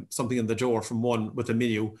something in the door from one with a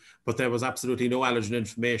menu, but there was absolutely no allergen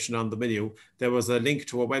information on the menu. There was a link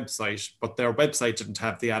to a website, but their website didn't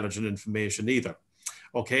have the allergen information either.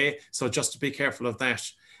 Okay, so just to be careful of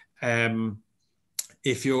that.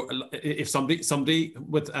 If somebody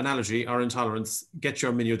with an allergy or intolerance gets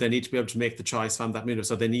your menu, they need to be able to make the choice from that menu.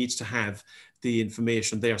 So they need to have the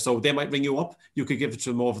information there. So they might ring you up. You could give it to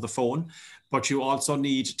them over the phone, but you also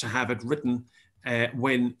need to have it written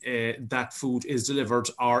when that food is delivered,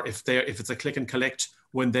 or if it's a click and collect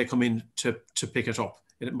when they come in to pick it up.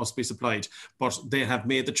 It must be supplied, but they have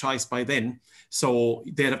made the choice by then. So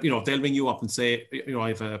they'll ring you up and say,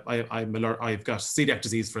 I've got celiac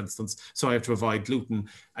disease, for instance, so I have to avoid gluten,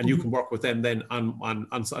 and you can work with them then on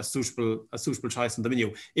a suitable choice in the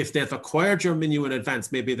menu. If they've acquired your menu in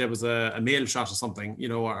advance, maybe there was a mail shot or something,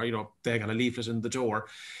 or they got a leaflet in the door.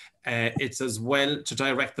 It's as well to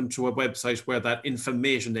direct them to a website where that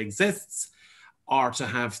information exists, or to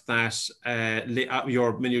have that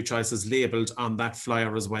your menu choices labelled on that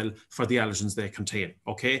flyer as well for the allergens they contain,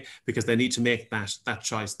 okay? Because they need to make that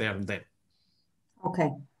choice there and then.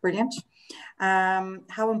 Okay, brilliant.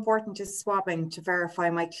 How important is swabbing to verify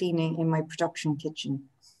my cleaning in my production kitchen?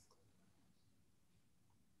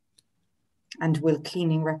 And will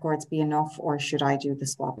cleaning records be enough, or should I do the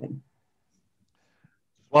swabbing?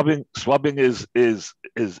 Swabbing is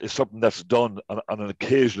something that's done on an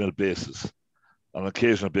occasional basis,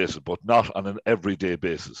 but not on an everyday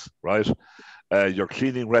basis, right? Your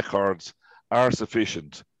cleaning records are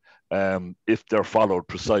sufficient if they're followed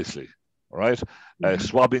precisely, right?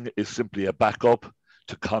 Swabbing is simply a backup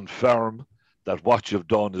to confirm that what you've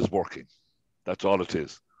done is working. That's all it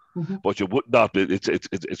is. But you would not.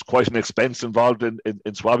 It's quite an expense involved in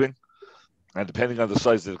swabbing, and depending on the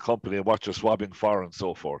size of the company and what you're swabbing for and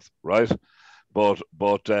so forth, right?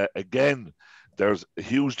 But again, there's a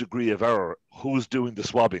huge degree of error. Who's doing the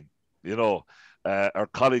swabbing? You know, our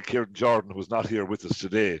colleague Kieran Jordan, who's not here with us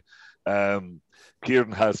today,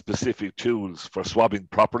 Kieran has specific tools for swabbing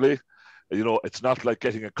properly. You know, it's not like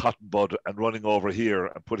getting a cotton bud and running over here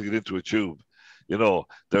and putting it into a tube. You know,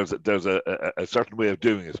 there's a certain way of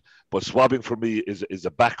doing it. But swabbing for me is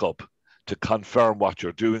a backup to confirm what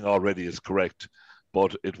you're doing already is correct.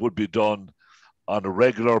 But it would be done on a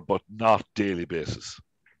regular but not daily basis.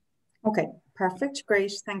 Okay, perfect,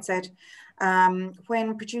 great, thanks Ed.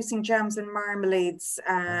 When producing jams and marmalades,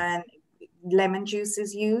 lemon juice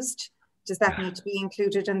is used. Does that need to be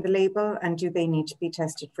included in the label, and do they need to be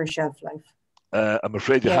tested for shelf life? I'm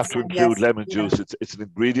afraid you have to include lemon juice. It's an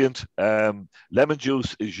ingredient. Lemon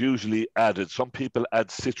juice is usually added. Some people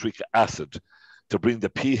add citric acid to bring the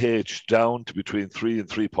pH down to between 3 and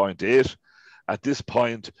 3.8. At this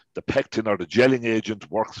point, the pectin or the gelling agent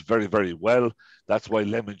works very, very well. That's why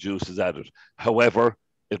lemon juice is added. However,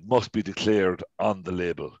 it must be declared on the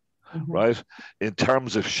label, right? In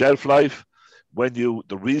terms of shelf life,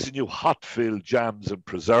 the reason you hot fill jams and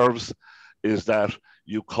preserves is that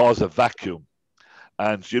you cause a vacuum.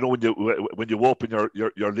 And you know, when you open your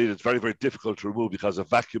lid, it's very, very difficult to remove because a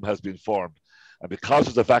vacuum has been formed. And because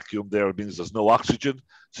of the vacuum there, it means there's no oxygen,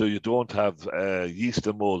 so you don't have yeast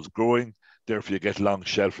and molds growing, therefore you get long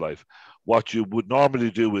shelf life. What you would normally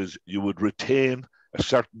do is you would retain a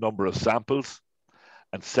certain number of samples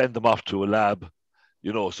and send them off to a lab.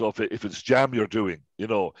 You know, so if it's jam you're doing, you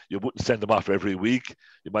know, you wouldn't send them off every week.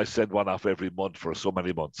 You might send one off every month for so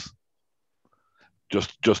many months.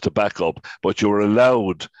 Just to back up, but you're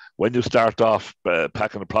allowed, when you start off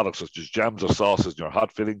packing the products such as jams or sauces and you're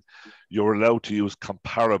hot filling, you're allowed to use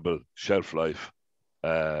comparable shelf life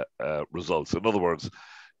results. In other words,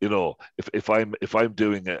 you know, if I'm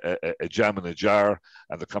doing a jam in a jar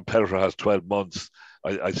and the competitor has 12 months,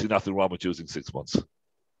 I see nothing wrong with using 6 months,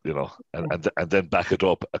 you know, and then back it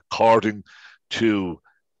up according to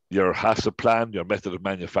your HACCP plan, your method of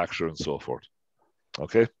manufacture, and so forth.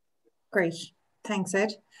 Okay. Great. Thanks,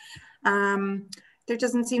 Ed. There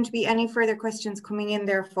doesn't seem to be any further questions coming in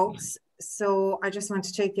there, folks. So I just want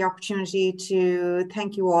to take the opportunity to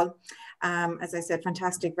thank you all. As I said,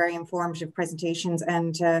 fantastic, very informative presentations,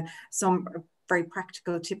 and some very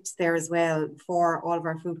practical tips there as well for all of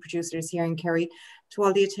our food producers here in Kerry. To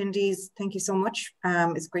all the attendees, thank you so much.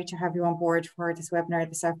 It's great to have you on board for this webinar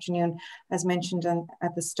this afternoon. As mentioned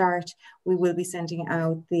at the start, we will be sending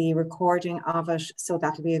out the recording of it, so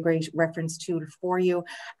that'll be a great reference tool for you.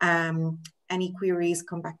 Any queries,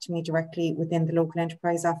 come back to me directly within the local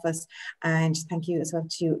enterprise office. And thank you as well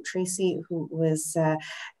to Tracy, who was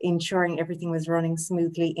ensuring everything was running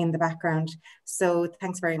smoothly in the background. So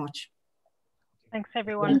thanks very much. Thanks,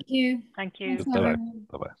 everyone. Thank you. Thank you. Bye-bye.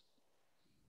 Bye-bye.